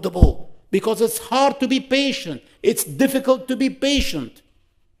rewardable? Because it's hard to be patient. It's difficult to be patient.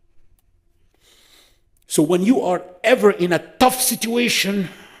 So when you are ever in a tough situation,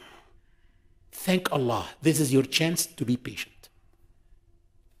 thank Allah. This is your chance to be patient.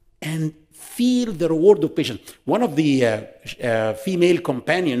 And feel the reward of patience. One of the female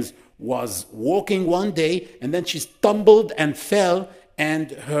companions was walking one day and then she stumbled and fell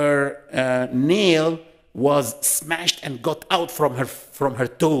and her nail was smashed and got out from her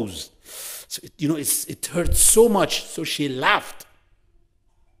toes. So it hurt so much, so she laughed.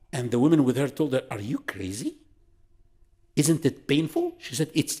 And the women with her told her, "Are you crazy? Isn't it painful?" She said,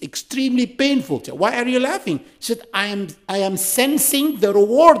 "It's extremely painful." "Why are you laughing?" She said, I am sensing the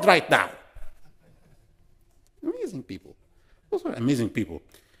reward right now." Amazing people. Those are amazing people.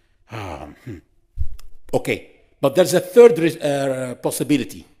 Okay, but there's a third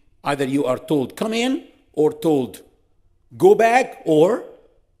possibility. Either you are told, "Come in," or told, "Go back," or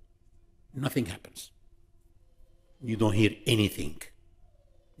nothing happens. You don't hear anything.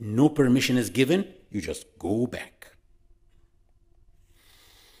 No permission is given. You just go back.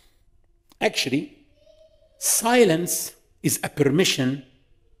 Actually, silence is a permission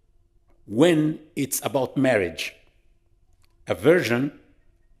when it's about marriage. A virgin,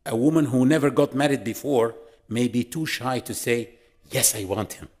 a woman who never got married before, may be too shy to say, "Yes, I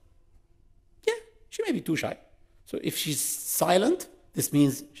want him." Yeah, she may be too shy. So if she's silent, this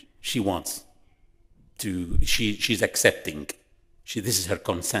means she wants to, she's accepting. This is her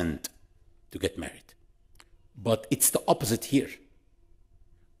consent to get married. But it's the opposite here.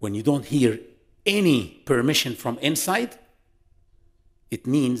 When you don't hear any permission from inside, it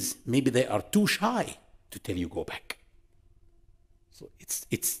means maybe they are too shy to tell you go back. So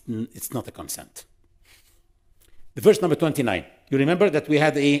it's not a consent. The verse number 29. You remember that we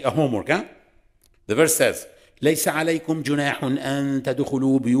had a homework, huh? The verse says, ليس عليكم جناح أن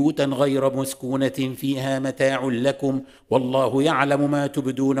تدخلوا بيوتا غير مسكونة فيها متاع لكم والله يعلم ما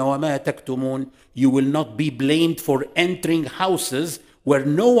تبدون وما تكتمون. You will not be blamed for entering houses where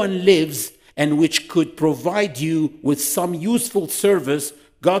no one lives and which could provide you with some useful service,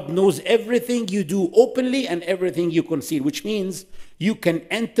 God knows everything you do openly and everything you conceal, which means you can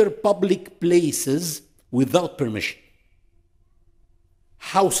enter public places without permission.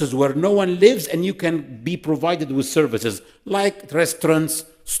 Houses where no one lives, and you can be provided with services like restaurants,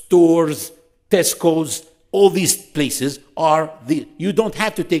 stores, Tesco's. All these places you don't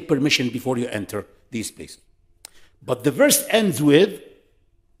have to take permission before you enter these places. But the verse ends with,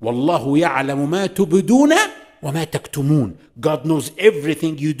 وَاللَّهُ يَعْلَمُ مَا تُبْدُونَ وَمَا تَكْتُمُونَ. God knows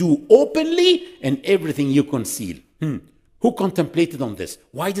everything you do openly and everything you conceal. Who contemplated on this?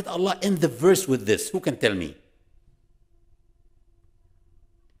 Why did Allah end the verse with this? Who can tell me?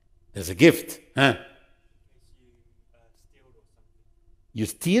 There's a gift. You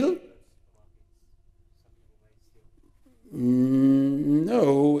steal?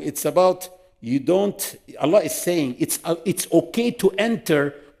 No, it's about you don't. Allah is saying it's okay to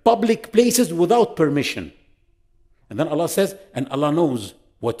enter public places without permission. And then Allah says, and Allah knows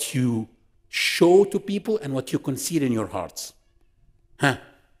what you show to people and what you conceal in your hearts.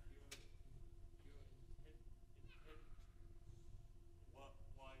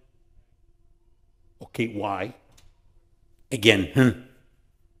 Okay, why? Again,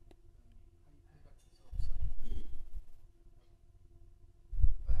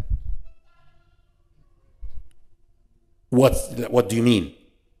 What do you mean?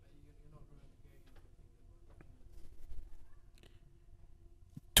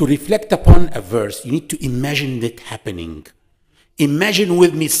 To reflect upon a verse, you need to imagine it happening. Imagine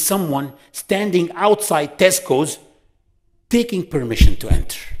with me someone standing outside Tesco's taking permission to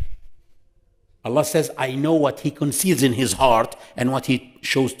enter. Allah says, I know what he conceals in his heart and what he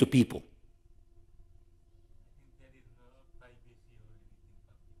shows to people.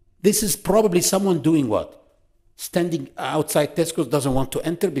 This is probably someone doing what? Standing outside Tesco's, doesn't want to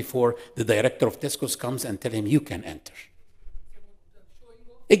enter before the director of Tesco's comes and tell him, you can enter.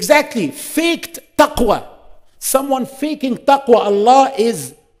 Exactly, faked taqwa. Someone faking taqwa, Allah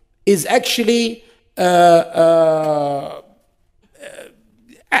is actually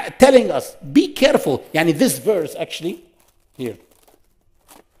telling us, be careful. Yani this verse actually, here.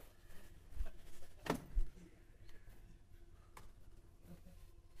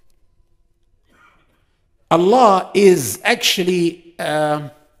 Allah is actually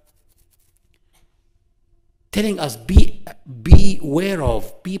telling us, beware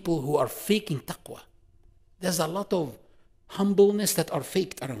of people who are faking taqwa. There's a lot of humbleness that are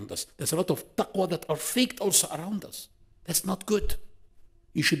faked around us. There's a lot of taqwa that are faked also around us. That's not good.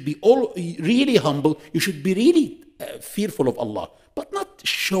 You should be really humble. You should be really fearful of Allah, but not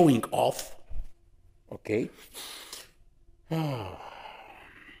showing off. Okay?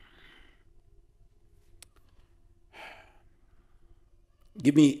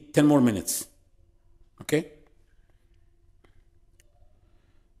 Give me 10 more minutes. Okay?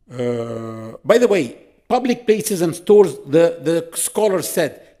 By the way, public places and stores, the scholar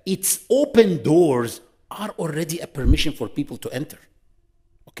said, its open doors are already a permission for people to enter.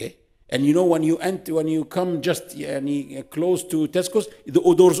 Okay? And you know, when you come just close to Tesco's, the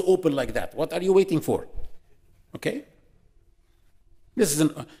doors open like that. What are you waiting for? Okay?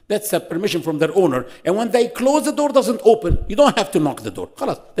 That's a permission from their owner. And when they close, the door doesn't open. You don't have to knock the door.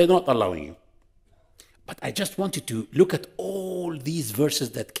 Khalas, they're not allowing you. But I just want you to look at all these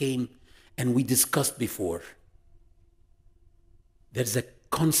verses that came and we discussed before. There's a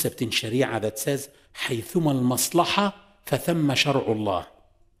concept in Sharia that says, حيثما المصلحة فثم شرع الله.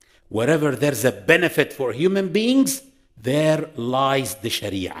 Wherever there's a benefit for human beings, there lies the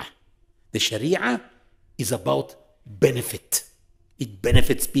Sharia. The Sharia is about benefit. It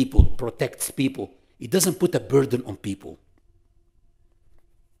benefits people, protects people. It doesn't put a burden on people.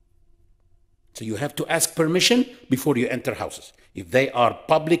 So you have to ask permission before you enter houses. If they are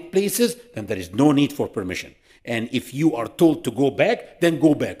public places, then there is no need for permission. And if you are told to go back, then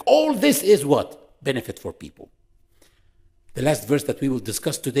go back. All this is what? Benefit for people. The last verse that we will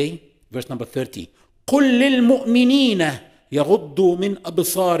discuss today, verse number 30. قُلْ لِلْمُؤْمِنِينَ يغضوا من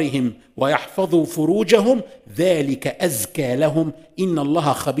أبصارهم ويحفظوا فروجهم ذلك أزكى لهم إن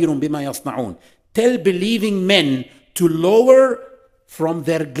الله خبير بما يصنعون. Tell believing men to lower from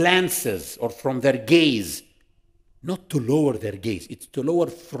their glances or from their gaze. Not to lower their gaze, it's to lower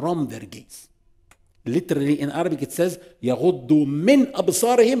from their gaze. Literally in Arabic it says يغضوا من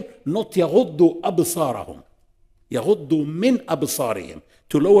أبصارهم, not يغضوا أبصارهم. يغضوا من أبصارهم,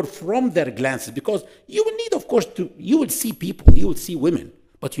 to lower from their glances, because you will need, of course, you will see people, you will see women,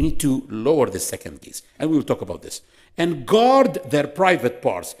 but you need to lower the second gaze. And we will talk about this. And guard their private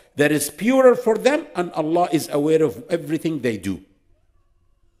parts. That is purer for them, and Allah is aware of everything they do.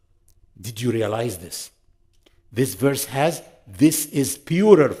 Did you realize this? This verse has, this is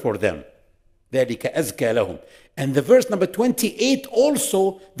purer for them. ذَلِكَ أَزْكَى لَهُمْ. And the verse number 28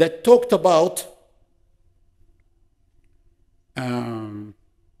 also that talked about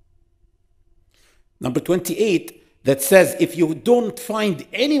number 28 that says, if you don't find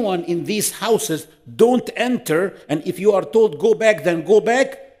anyone in these houses, don't enter. And if you are told go back, then go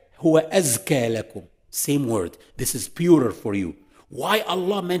back. هُوَ أَزْكَى لَكُمْ. Same word. This is purer for you. Why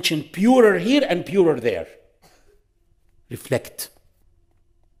Allah mentioned purer here and purer there? Reflect.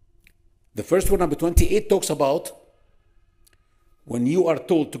 The first one, number 28, talks about when you are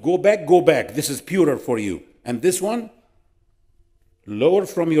told to go back, go back. This is purer for you. And this one, lower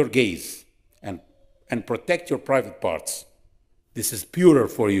from your gaze and protect your private parts. This is purer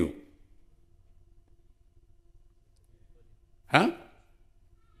for you. Huh?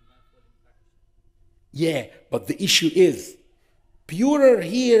 Yeah, but the issue is, purer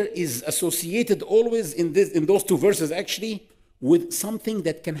here is associated always in those two verses actually with something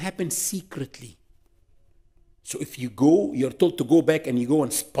that can happen secretly. So if you go, you're told to go back and you go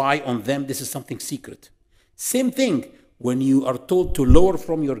and spy on them, this is something secret. Same thing, when you are told to lower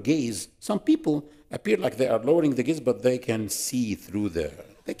from your gaze, some people appear like they are lowering the gaze, but they can see through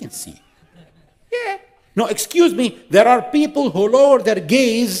they can see. Yeah. No, excuse me, there are people who lower their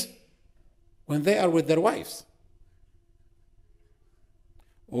gaze when they are with their wives.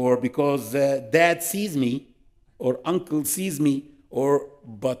 Or because dad sees me, or uncle sees me,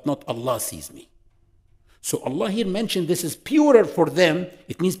 but not Allah sees me. So Allah here mentioned this is purer for them.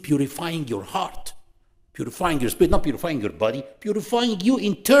 It means purifying your heart, purifying your spirit, not purifying your body, purifying you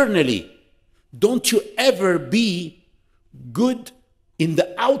internally. Don't you ever be good in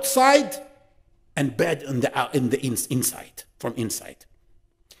the outside and bad in the inside, from inside.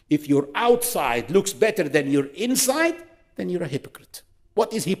 If your outside looks better than your inside, then you're a hypocrite.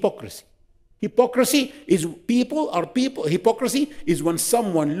 What is hypocrisy? Hypocrisy is hypocrisy is when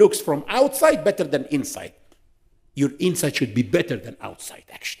someone looks from outside better than inside. Your inside should be better than outside,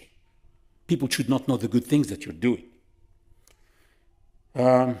 actually. People should not know the good things that you're doing.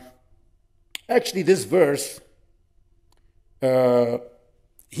 Actually, this verse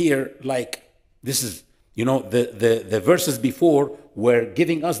here, like this is, the verses before were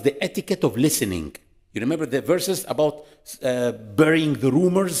giving us the etiquette of listening. You remember the verses about burying the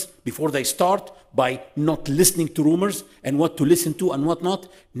rumors before they start by not listening to rumors and what to listen to and what not?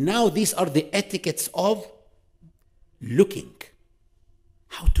 Now these are the etiquettes of looking.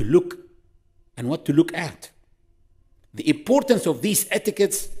 How to look and what to look at. The importance of these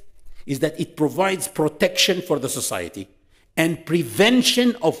etiquettes is that it provides protection for the society and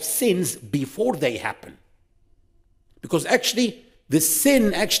prevention of sins before they happen. Because actually, the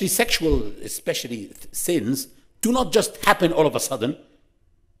sin, sexual, especially sins, do not just happen all of a sudden.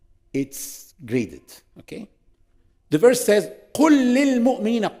 It's graded, okay? The verse says, قُلْ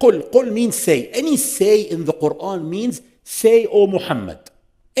لِلْمُؤْمِنِينَ قُلْ. قُلْ means say. Any say in the Quran means say, O Muhammad.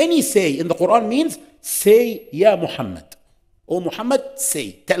 Any say in the Quran means say, Ya Muhammad. O Muhammad,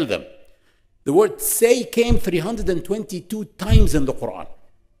 say, tell them. The word say came 322 times in the Quran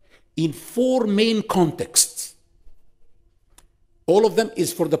in 4 main contexts. All of them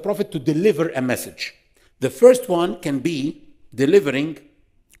is for the Prophet to deliver a message. The first one can be delivering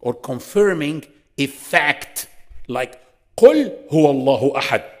or confirming a fact, like قُلْ هُوَ اللَّهُ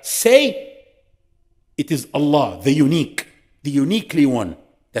أَحَدٌ. Say, it is Allah, the uniquely one.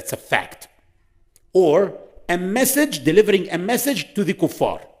 That's a fact. Or a message, delivering a message to the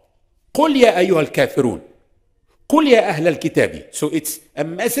kuffar. قُلْ يَا أَيُّهَا الْكَافِرُونَ قُلْ يَا أَهْلَ الْكِتَابِ. So it's a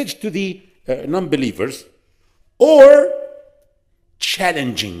message to the non-believers, or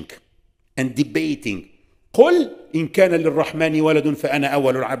challenging and debating. قُلْ إِن كَانَ لِلرَّحْمَنِ وَلَدٌ فَأَنَا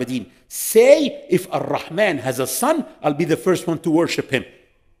أَوَّلُ الْعَابِدِينَ. Say, if Ar-Rahman has a son, I'll be the first one to worship him.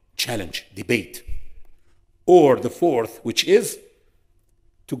 Challenge, debate. Or the fourth, which is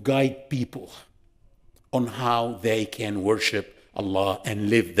to guide people on how they can worship Allah and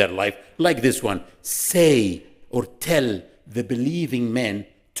live their life. Like this one, say or tell the believing men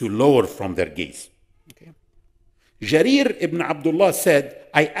to lower from their gaze. Okay. Jarir ibn Abdullah said,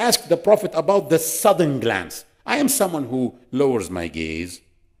 I asked the Prophet about the sudden glance. I am someone who lowers my gaze,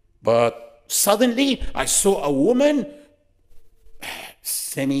 but suddenly I saw a woman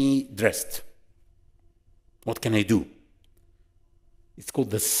semi-dressed. What can I do? It's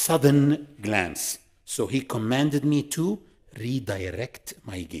called the sudden glance. So he commanded me to redirect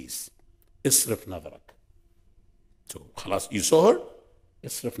my gaze. اصرف نظرك. So خلاص, you saw her?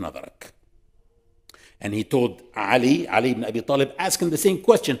 اصرف نظرك. And he told Ali ibn Abi Talib, ask him the same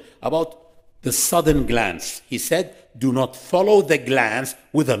question about the sudden glance. He said, do not follow the glance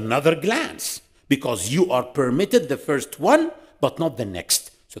with another glance, because you are permitted the first one, but not the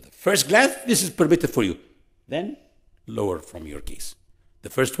next. So the first glance, this is permitted for you. Then lower from your gaze. The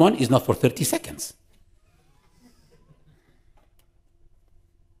first one is not for 30 seconds.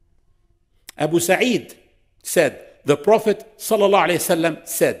 Abu Sa'id said, the Prophet ﷺ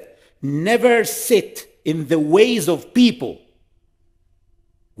said, never sit in the ways of people.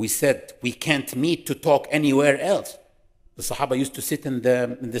 We said we can't meet to talk anywhere else. The Sahaba used to sit in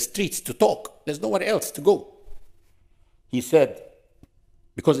the streets to talk. There's nowhere else to go. He said,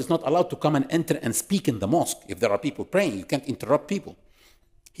 because it's not allowed to come and enter and speak in the mosque. If there are people praying, you can't interrupt people.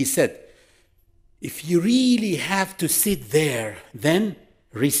 He said, if you really have to sit there, then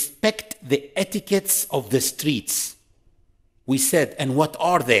respect the etiquettes of the streets. We said, and what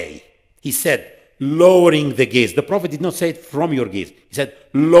are they? He said, lowering the gaze. The Prophet did not say it from your gaze. He said,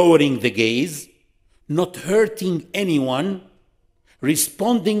 lowering the gaze, not hurting anyone,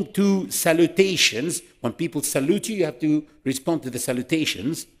 responding to salutations. When people salute you, you have to respond to the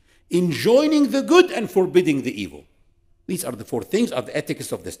salutations, enjoining the good and forbidding the evil. These are the four things, are the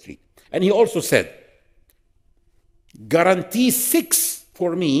etiquettes of the street. And he also said, guarantee 6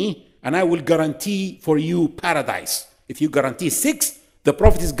 for me, and I will guarantee for you paradise. If you guarantee 6, the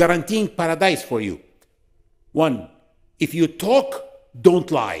Prophet is guaranteeing paradise for you. 1, if you talk, don't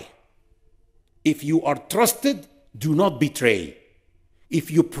lie. If you are trusted, do not betray.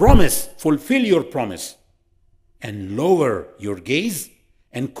 If you promise, fulfill your promise. And lower your gaze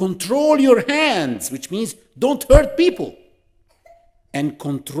and control your hands, which means don't hurt people. And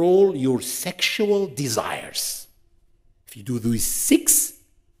control your sexual desires. If you do these 6,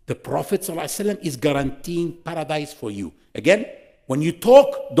 the Prophet ﷺ is guaranteeing paradise for you. Again, when you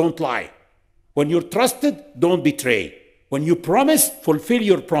talk, don't lie. When you're trusted, don't betray. When you promise, fulfill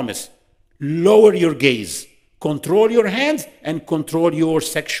your promise. Lower your gaze. Control your hands and control your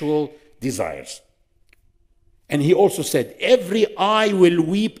sexual desires. And he also said, every eye will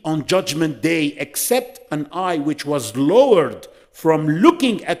weep on judgment day except an eye which was lowered from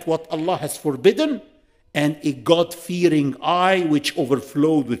looking at what Allah has forbidden, and a God-fearing eye which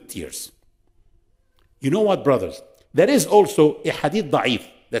overflowed with tears. You know what, brothers? There is also a hadith da'if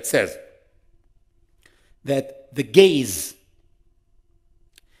that says that the gaze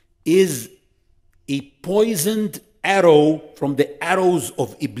is a poisoned arrow from the arrows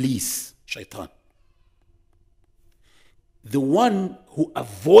of Iblis, shaitan. The one who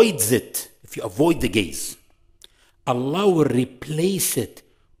avoids it, if you avoid the gaze, Allah will replace it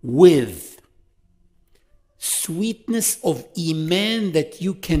with sweetness of iman that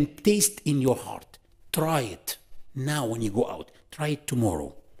you can taste in your heart. Try it now when you go out. Try it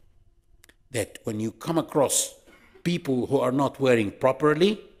tomorrow. That when you come across people who are not wearing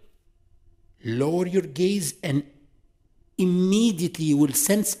properly, lower your gaze and immediately you will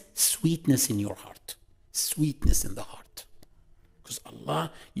sense sweetness in your heart. Sweetness in the heart. Because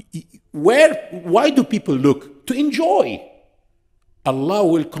Allah, why do people look? To enjoy. Allah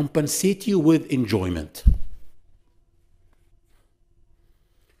will compensate you with enjoyment.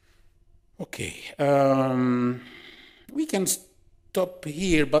 Okay, we can stop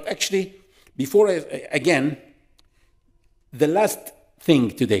here, but actually, before again, the last thing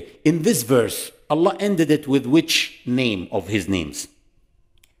today, in this verse, Allah ended it with which name of His names?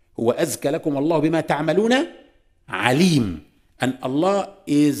 هو أزكى لكم الله بما تعملون عليم. And Allah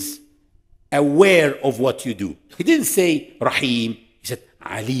is aware of what you do. He didn't say Rahim, He said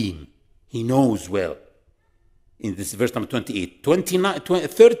Alim. He knows well. In this verse number 28.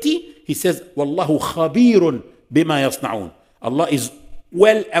 30, He says, Wallahu khabirun bima yasna'un. Allah is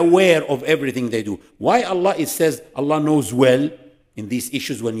well aware of everything they do. Why Allah says Allah knows well in these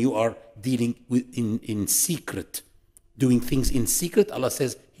issues when you are dealing with in secret, doing things in secret? Allah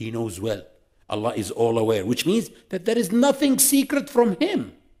says He knows well. Allah is all aware, which means that there is nothing secret from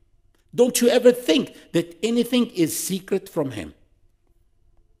Him. Don't you ever think that anything is secret from Him.